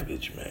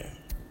savage, man.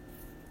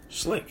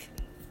 Slick.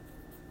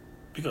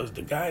 Because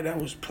the guy that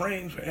was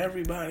praying for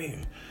everybody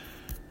and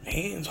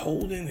hands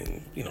holding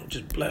and,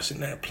 just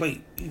blessing that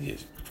plate, he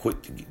just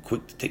quick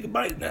to take a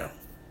bite now.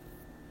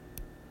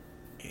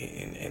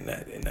 And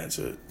that's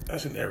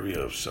an area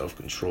of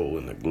self-control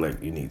and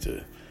neglect.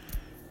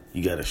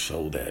 You gotta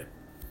show that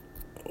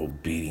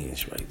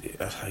obedience right there.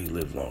 That's how you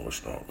live longer,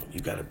 stronger.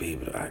 You gotta be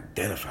able to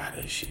identify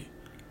that shit.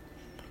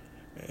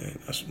 And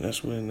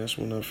that's when I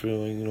feel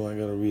like, I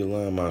gotta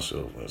realign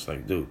myself. It's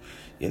like, dude,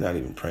 you're not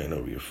even praying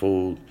over your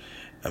food.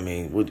 I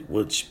mean,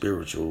 what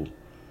spiritual?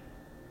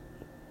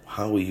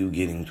 How are you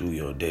getting through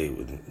your day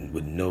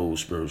with no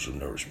spiritual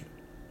nourishment?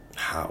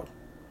 How?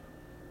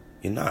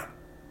 You're not.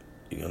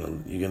 You're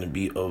gonna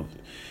be of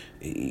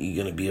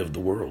the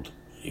world.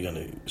 You're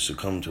gonna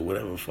succumb to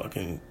whatever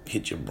fucking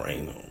hit your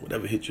brain or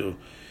whatever hit your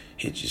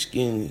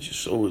skin, hit your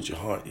soul, hit your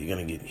heart. You're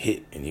gonna get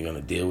hit, and you're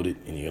gonna deal with it,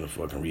 and you're gonna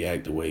fucking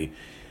react the way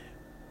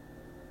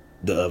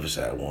the other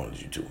side wanted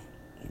you to,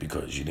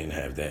 because you didn't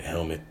have that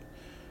helmet,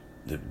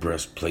 the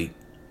breastplate.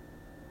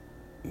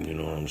 You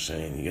know what I'm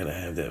saying? You gotta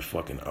have that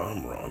fucking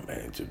armor on,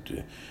 man.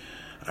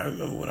 I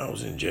remember when I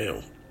was in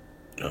jail,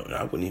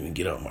 I wouldn't even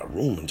get out of my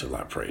room until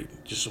I prayed,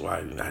 just so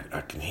I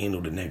can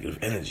handle the negative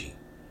energy.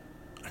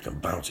 I can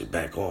bounce it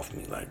back off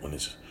me, like when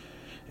it's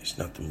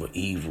nothing but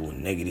evil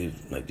and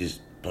negative, like this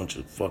bunch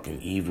of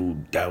fucking evil,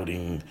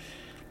 doubting,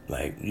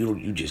 like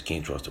you just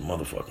can't trust a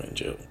motherfucker in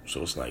jail.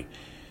 So it's like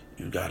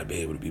you gotta be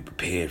able to be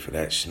prepared for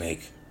that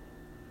snake,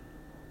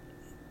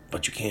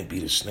 but you can't be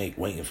the snake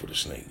waiting for the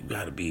snake. You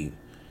gotta be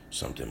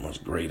something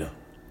much greater.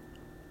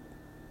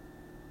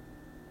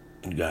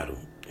 You gotta,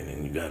 and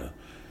then you gotta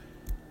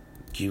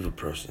give a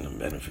person the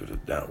benefit of the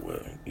doubt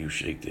where you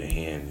shake their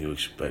hand, you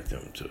expect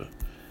them to,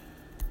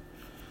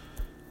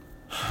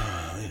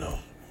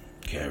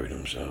 carry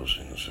themselves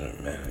in a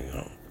certain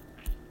manner,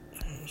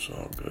 It's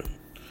all good.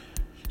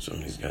 Some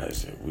of these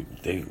guys, we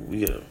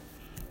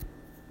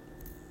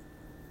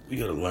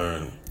gotta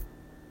learn.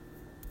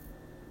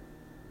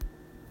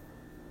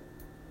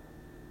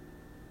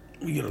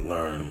 We gotta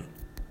learn,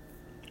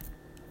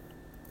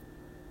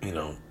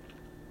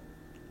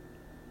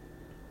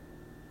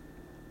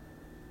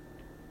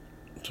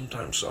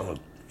 sometimes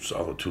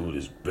solitude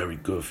is very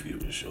good for you.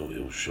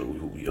 It'll show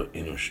who your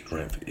inner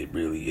strength it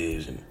really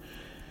is, and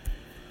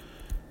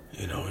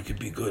it could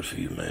be good for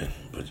you, man.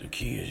 But the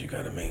key is you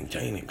gotta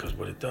maintain it, because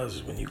what it does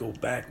is when you go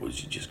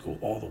backwards, you just go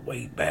all the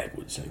way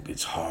backwards, and it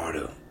gets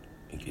harder.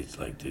 It gets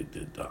like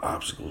the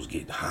obstacles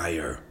get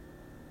higher,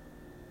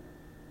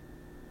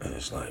 and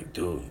it's like,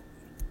 dude,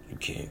 you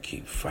can't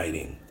keep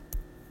fighting.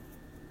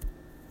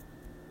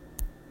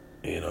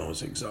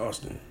 It's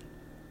exhausting.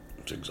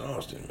 It's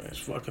exhausting, man. It's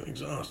fucking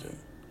exhausting.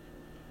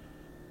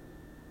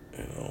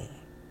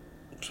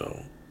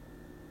 So,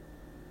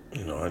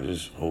 I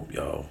just hope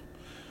y'all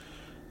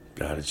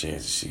got a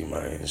chance to see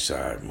my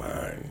inside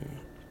mind,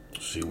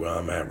 see where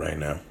I'm at right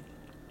now.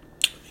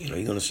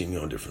 You're going to see me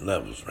on different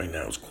levels. Right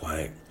now it's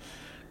quiet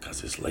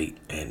because it's late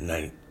at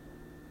night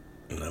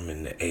and I'm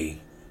in the A.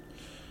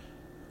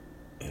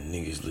 And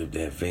niggas live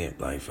that vamp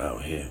life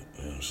out here.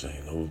 You know what I'm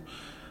saying?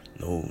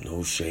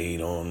 No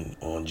shade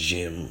on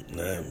Jim,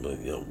 nah, but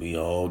we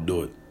all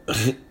do it.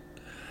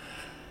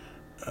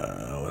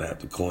 I would have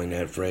to coin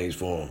that phrase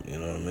for him. You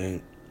know what I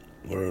mean?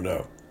 Word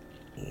up.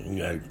 You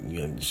got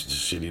the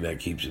city that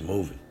keeps it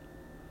moving.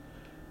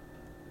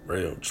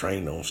 Real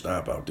train don't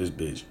stop out this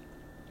bitch.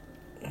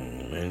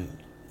 Man.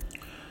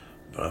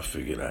 But I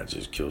figured I'd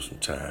just kill some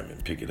time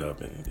and pick it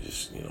up and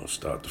just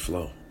start the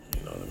flow.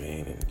 You know what I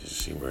mean? And just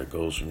see where it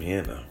goes from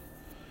here now.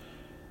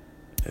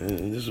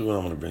 And this is what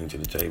I'm going to bring to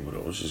the table,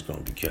 though. It's just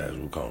going to be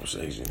casual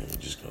conversation, and we're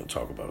just going to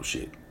talk about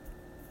shit.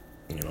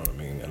 You know what I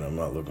mean? And I'm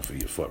not looking for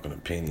your fucking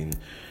opinion.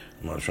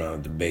 I'm not trying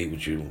to debate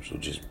with you, so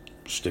just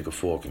stick a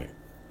fork in it.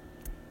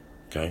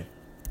 Okay?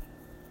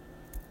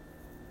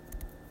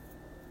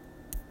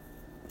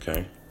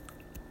 okay?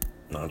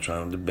 I'm not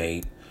trying to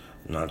debate.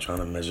 I'm not trying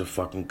to measure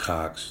fucking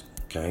cocks,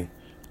 okay?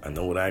 I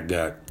know what I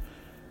got.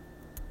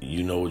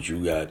 You know what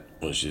you got.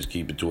 Let's just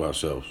keep it to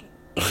ourselves.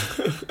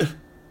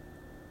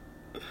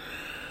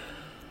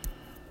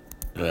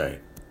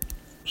 Alright.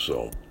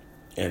 So,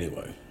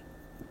 anyway,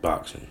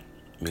 boxing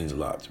means a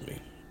lot to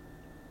me.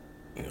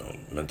 You know,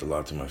 meant a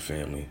lot to my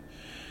family.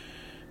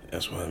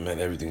 That's why it meant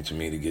everything to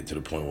me to get to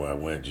the point where I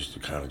went, just to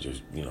kind of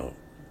just, you know,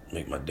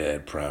 make my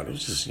dad proud. It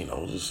was just, you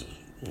know,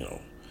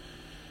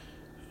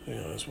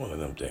 it's one of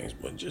them things.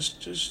 But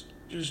just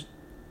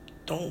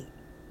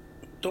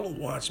don't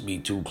watch me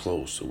too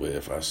close to where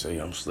if I say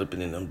I'm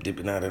slipping and I'm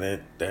dipping out of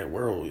that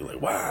world, you're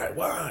like,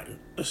 why?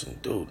 Listen,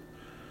 dude,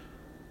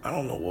 I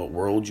don't know what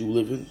world you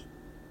live in,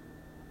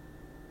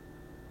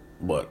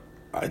 but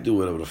I do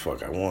whatever the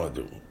fuck I want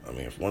to do. I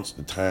mean, if once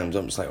the time's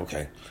up, it's like,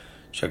 okay,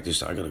 check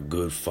this out. I got a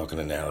good fucking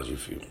analogy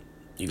for you.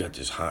 You got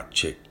this hot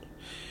chick.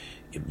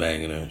 You're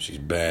banging her. She's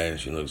bad.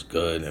 She looks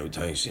good. And every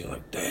time you see her,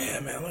 like,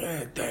 damn, man, look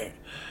at that thing.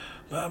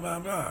 Blah, blah,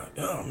 blah.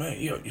 Oh, man,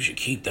 you should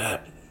keep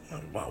that.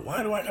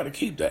 Why do I got to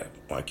keep that?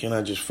 Why can't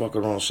I just fuck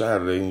her on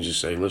Saturday and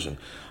just say, listen,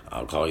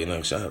 I'll call you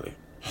next Saturday?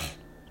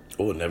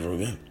 Or never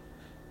again.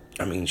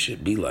 I mean,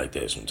 shit be like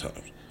that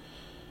sometimes.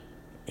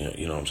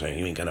 You know what I'm saying?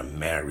 You ain't got to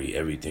marry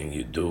everything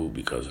you do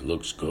because it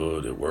looks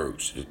good, it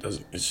works.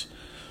 It's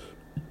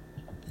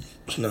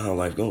not how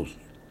life goes.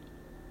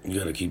 You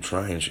got to keep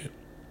trying shit.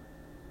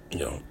 You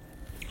know?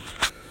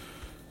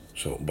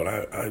 So, but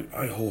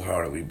I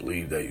wholeheartedly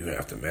believe that you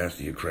have to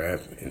master your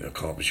craft and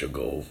accomplish your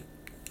goal.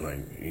 Like,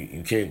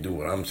 you can't do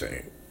what I'm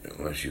saying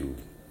unless you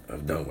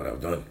have done what I've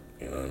done.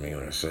 You know what I mean?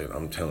 Like I said,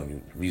 I'm telling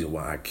you, the reason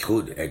why I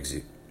could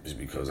exit is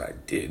because I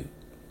did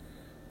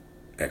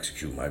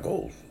execute my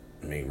goals.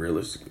 I mean,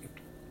 realistically.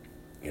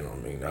 You know what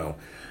I mean? Now,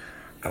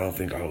 I don't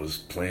think I was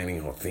planning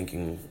or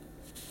thinking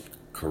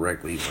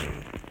correctly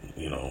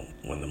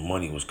when the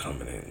money was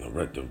coming in,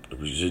 the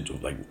residual,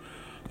 like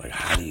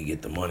how do you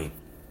get the money?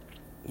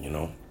 You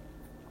know?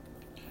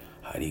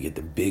 How do you get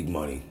the big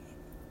money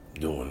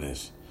doing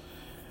this?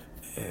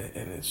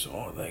 And it's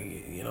all like,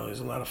 you know,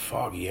 there's a lot of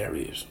foggy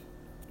areas.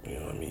 You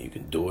know what I mean? You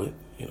can do it,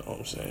 you know what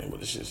I'm saying?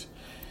 But it's just,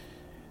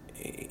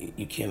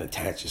 you can't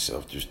attach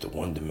yourself just to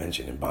one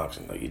dimension in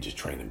boxing. Like, you're just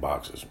training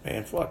boxers.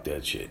 Man, fuck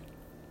that shit.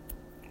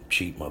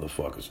 Cheap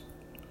motherfuckers.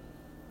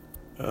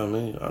 You know what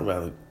I mean? I'd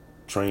rather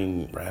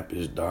train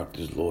rappers,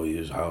 doctors,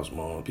 lawyers, house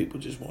moms.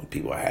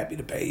 People are happy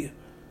to pay you.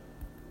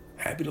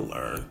 Happy to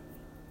learn.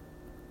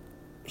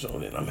 So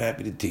then I'm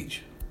happy to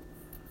teach.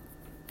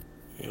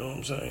 You know what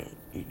I'm saying?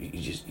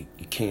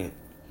 You can't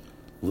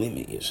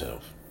limit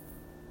yourself.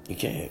 You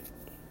can't.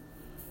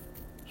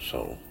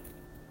 So,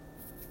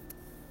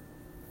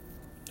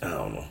 I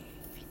don't know.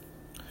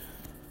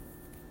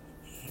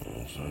 You know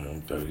what I'm saying?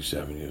 I'm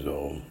 37 years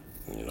old.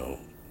 You know,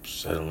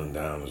 settling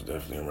down is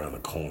definitely around the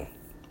corner.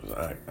 Cause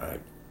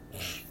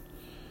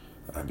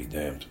I'd be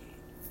damned.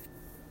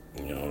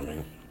 You know what I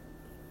mean?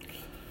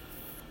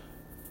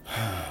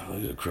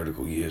 These are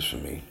critical years for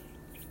me.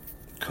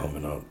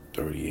 Coming up,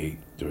 38,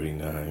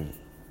 39,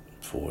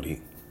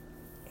 40.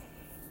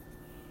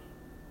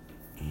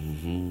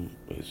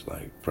 It's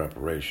like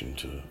preparation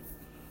to,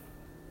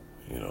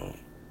 you know,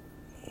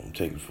 I'm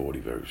taking 40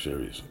 very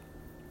serious.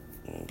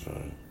 You know what I'm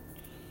saying?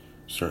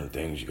 Certain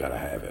things you gotta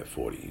have at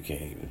 40.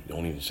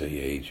 Don't even say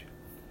your age.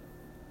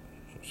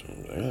 So,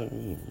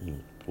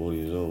 40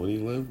 years old. What do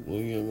you live?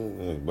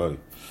 Hey, buddy.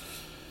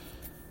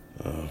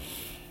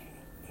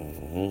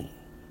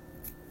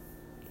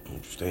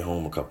 Stay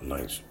home a couple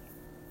nights.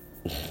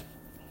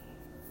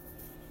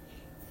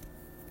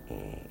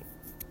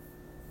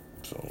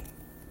 So,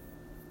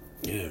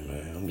 yeah,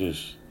 man, I'm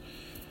just,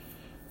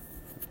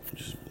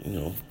 you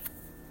know,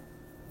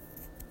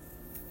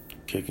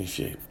 kicking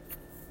shit.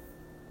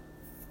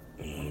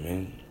 You know what I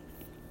mean?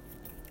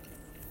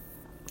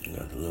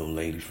 Got the little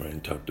lady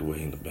friend tucked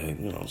away in the bed.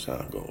 You know, that's how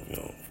it goes, you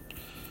know.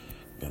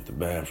 Got the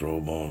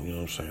bathrobe on, you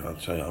know what I'm saying?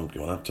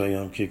 When I tell you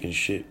I'm kicking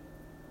shit,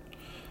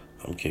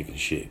 I'm kicking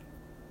shit.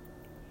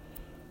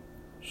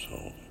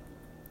 So,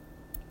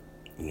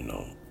 you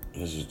know,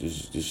 this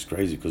is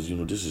crazy because, you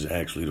know, this is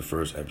actually the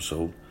first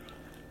episode.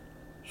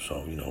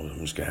 So, you know, I'm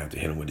just going to have to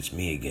hit him with it's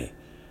me again.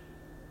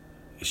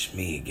 It's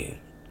me again.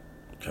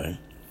 Okay?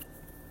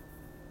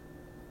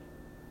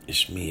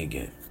 It's me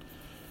again.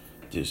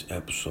 This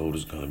episode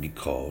is going to be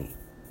called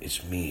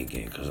It's Me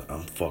Again because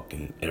I'm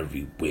fucking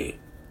everywhere.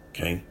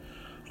 Okay?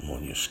 I'm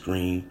on your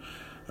screen.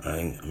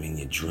 Alright? I'm in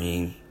your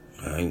dream.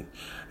 Alright?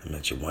 I'm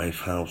at your wife's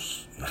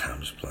house. Nah,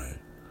 I'm just playing.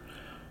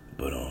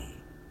 But,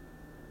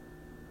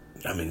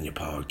 I'm in your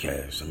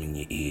podcast. I'm in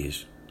your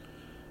ears.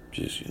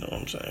 Just, you know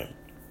what I'm saying?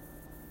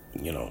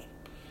 You know,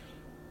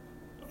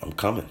 I'm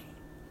coming.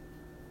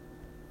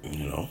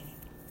 You know?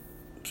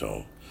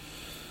 So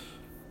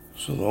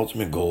the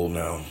ultimate goal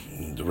now,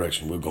 the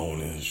direction we're going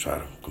in is try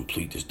to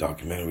complete this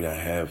documentary I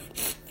have.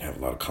 I have a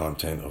lot of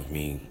content of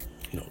me,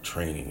 you know,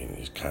 training, and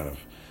it's kind of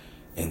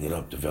ended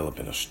up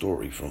developing a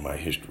story from my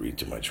history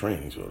to my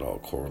training, so it all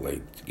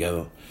correlates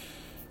together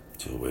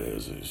to where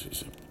it's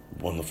a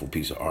wonderful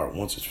piece of art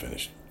once it's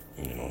finished.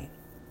 You know,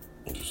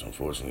 just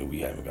unfortunately we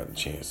haven't got the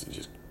chance to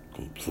just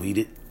complete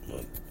it,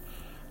 but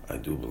I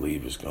do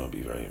believe it's going to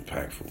be very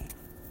impactful.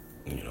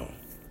 You know,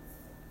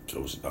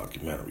 so it's a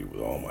documentary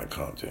with all my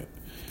content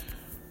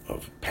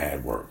of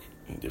pad work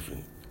and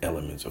different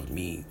elements of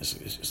me.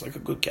 It's like a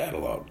good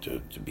catalog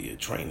to be a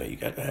trainer. You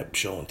got to have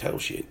show and tell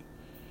shit.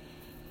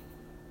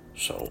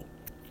 So,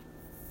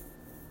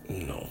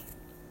 you know,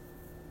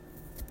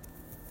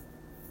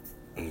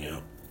 yeah.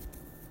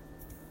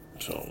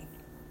 So,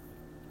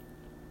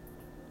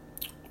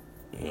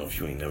 you know, if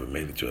you ain't never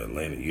made it to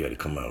Atlanta, you got to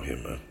come out here,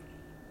 man.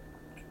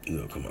 You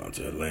know, come out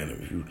to Atlanta.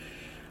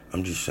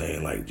 I'm just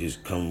saying, like,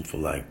 just come for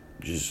like,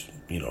 just,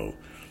 you know,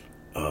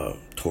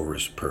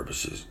 tourist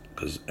purposes.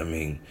 Because I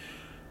mean,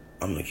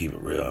 I'm gonna keep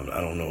it real. I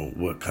don't know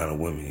what kind of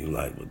women you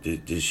like, but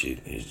this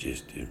shit is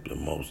just the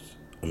most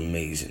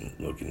amazing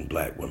looking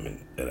black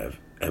women that I've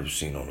ever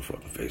seen on the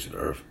fucking face of the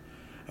earth.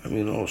 I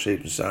mean, all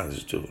shapes and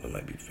sizes too. They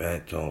might be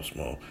fat, tall,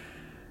 small.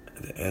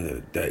 At the end of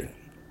the day,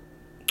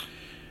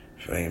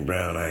 if I ain't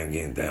brown, I ain't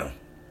getting down.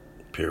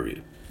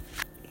 Period.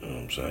 You know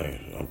what I'm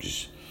saying?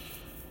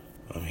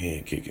 I'm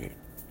here kicking it.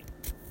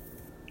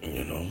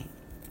 You know,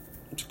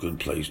 it's a good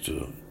place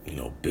to, you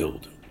know,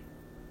 build.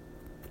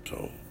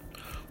 So,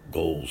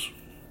 goals,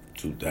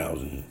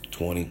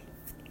 2020,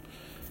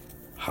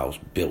 house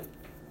built.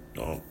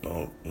 No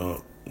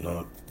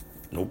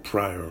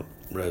prior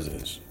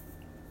residence.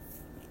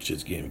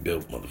 Shit's getting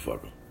built,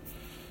 motherfucker.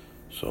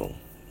 So,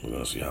 we're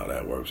gonna see how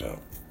that works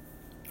out.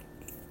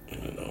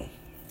 You know.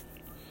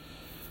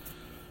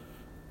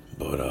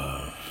 But,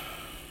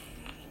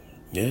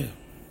 yeah.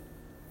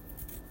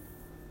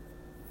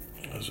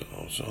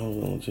 It's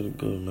all on to the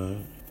good,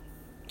 man.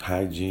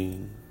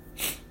 Hygiene,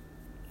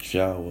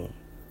 shower,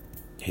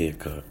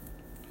 haircut,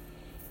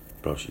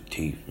 brush your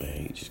teeth,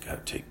 man. You just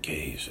gotta take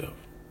care of yourself.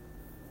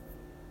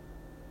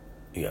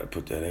 You gotta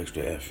put that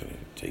extra effort in.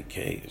 Take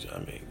care of yourself. I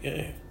mean,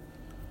 yeah.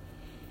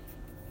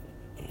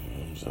 You know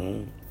what I'm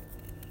saying?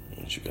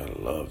 And you gotta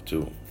love,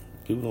 too.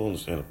 People don't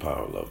understand the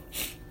power of love.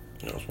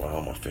 You know, that's why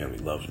all my family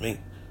loves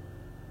me.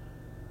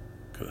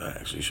 Because I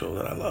actually show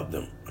that I love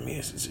them. I mean,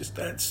 it's just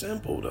that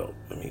simple, though.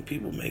 I mean,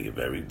 people make it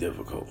very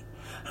difficult.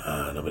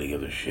 Nobody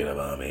gives a shit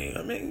about me.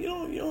 I mean, you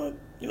know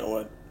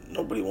what?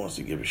 Nobody wants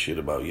to give a shit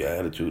about your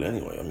attitude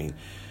anyway. I mean,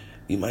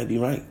 you might be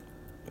right.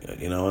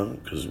 You know,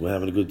 because we're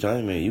having a good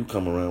time, man. You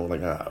come around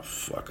with like,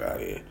 fuck out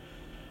of here.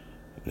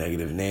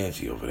 Negative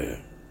Nancy over there.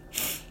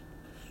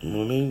 You know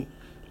what I mean?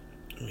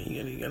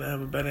 You gotta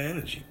have a better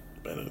energy.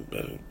 Better,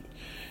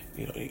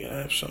 you know, you gotta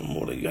have something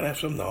more. You gotta have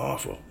something to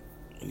offer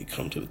when you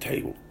come to the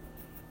table.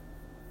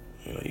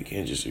 You know, you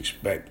can't just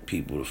expect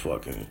people to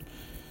fucking,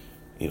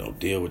 you know,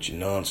 deal with your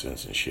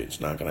nonsense and shit. It's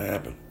not gonna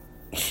happen.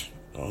 I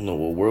don't know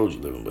what world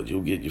you live in, but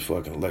you'll get your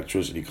fucking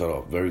electricity cut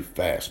off very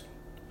fast.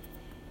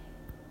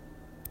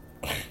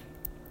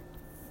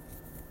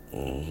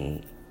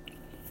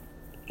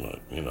 But,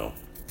 you know,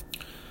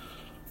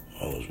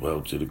 all is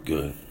well to the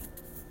good.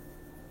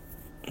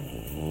 I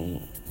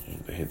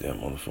hit that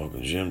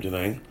motherfucking gym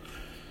today.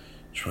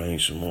 Train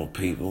some more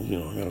people. You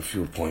know, I got a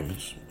few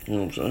appointments. You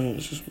know what I'm saying?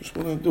 It's just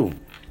what I do.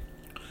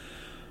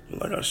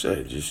 But like I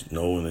said, just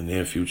know in the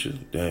near future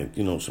that,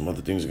 you know, some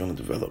other things are going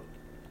to develop.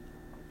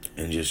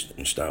 And just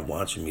stop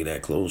watching me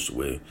that close to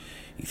where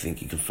you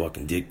think you can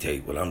fucking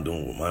dictate what I'm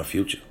doing with my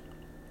future.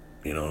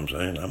 You know what I'm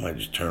saying? I might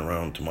just turn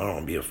around tomorrow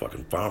and be a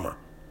fucking farmer.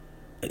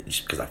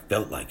 Just because I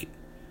felt like it.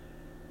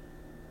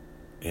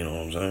 You know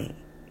what I'm saying?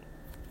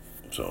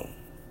 So,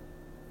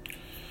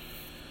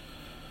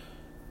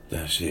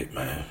 that's it,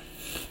 man.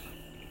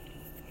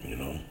 You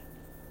know,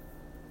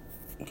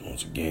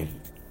 once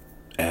again,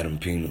 Adam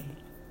Pena,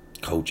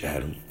 Coach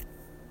Adam.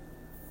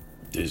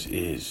 This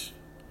is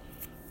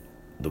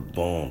the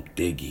Bomb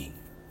Diggy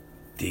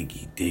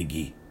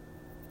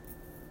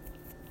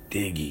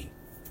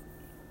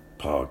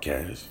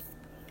podcast.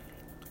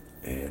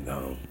 And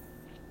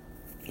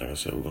like I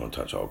said, we're gonna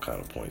touch all kind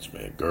of points,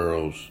 man.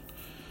 Girls,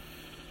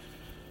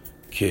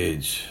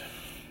 kids,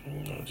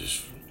 you know,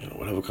 just, you know,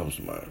 whatever comes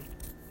to mind.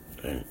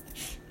 And,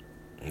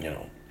 you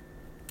know,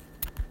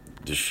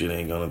 this shit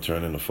ain't gonna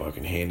turn into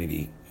fucking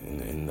Hannity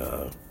and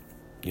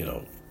you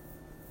know,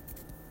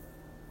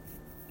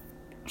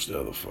 what's the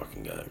other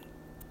fucking guy?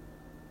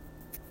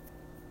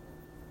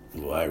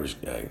 Little Irish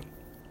guy,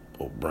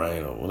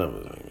 O'Brien or whatever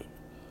his name is.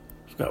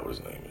 I forgot what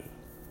his name is.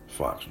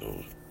 Fox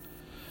News.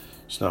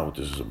 It's not what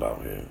this is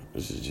about here.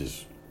 This is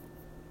just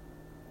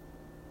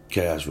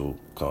casual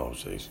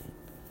conversation.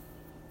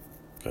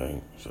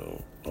 Okay?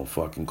 So don't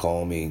fucking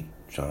call me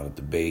trying to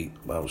debate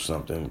about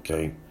something,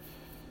 okay?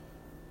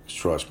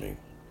 Trust me.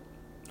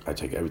 I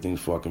take everything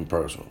fucking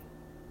personal.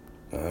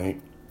 Alright?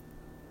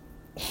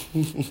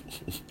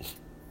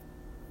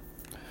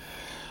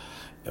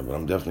 Yeah, but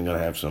I'm definitely gonna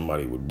have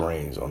somebody with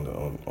brains on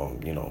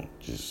you know,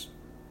 just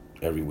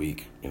every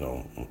week, you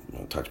know,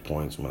 touch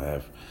points. I'm gonna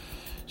have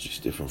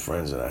just different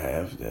friends that I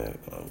have that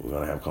we're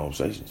gonna have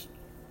conversations.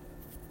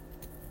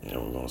 You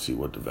know, we're gonna see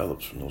what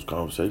develops from those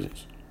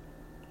conversations,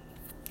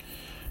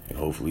 and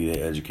hopefully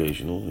they're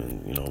educational,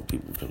 and you know,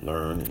 people can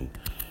learn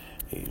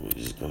We're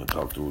just gonna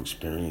talk through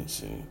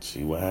experience and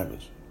see what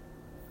happens.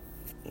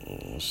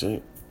 That's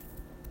it.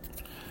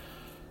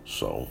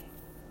 So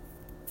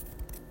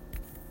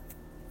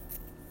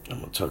I'm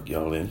gonna tuck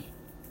y'all in,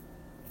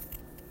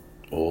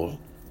 or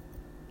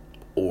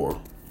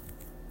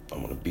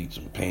I'm gonna beat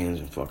some pans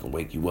and fucking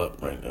wake you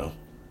up right now.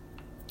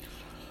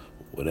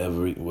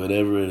 Whatever it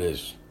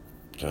is.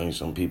 Okay,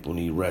 some people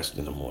need rest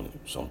in the morning.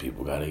 Some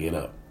people gotta get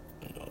up.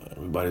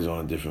 Everybody's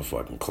on a different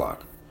fucking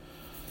clock.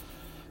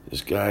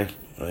 This guy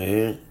right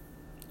here,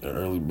 the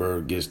early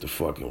bird gets the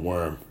fucking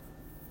worm.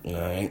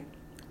 Alright?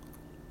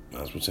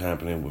 That's what's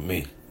happening with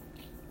me.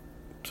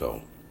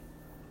 So,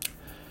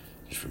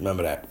 just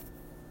remember that.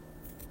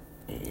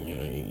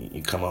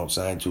 You come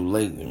outside too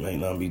late, there might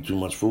not be too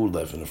much food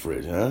left in the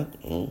fridge, huh?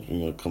 You're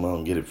gonna come out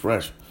and get it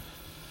fresh.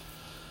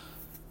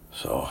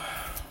 So,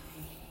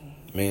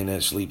 man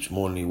that sleeps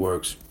more than he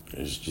works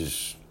is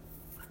just,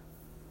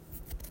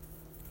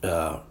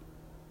 I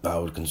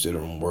would consider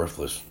him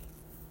worthless.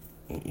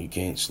 You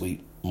can't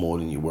sleep more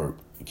than you work.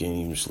 You can't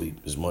even sleep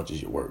as much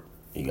as you work.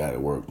 You gotta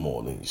work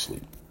more than you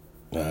sleep.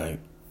 Alright?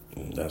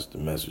 And that's the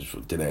message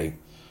for today.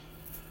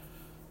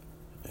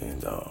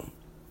 And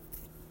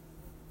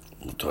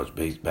we'll touch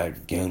base back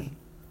again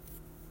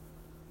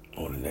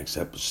on the next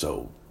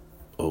episode.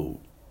 Oh.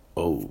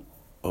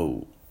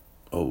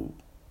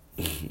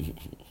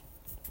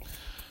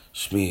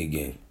 It's me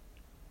again.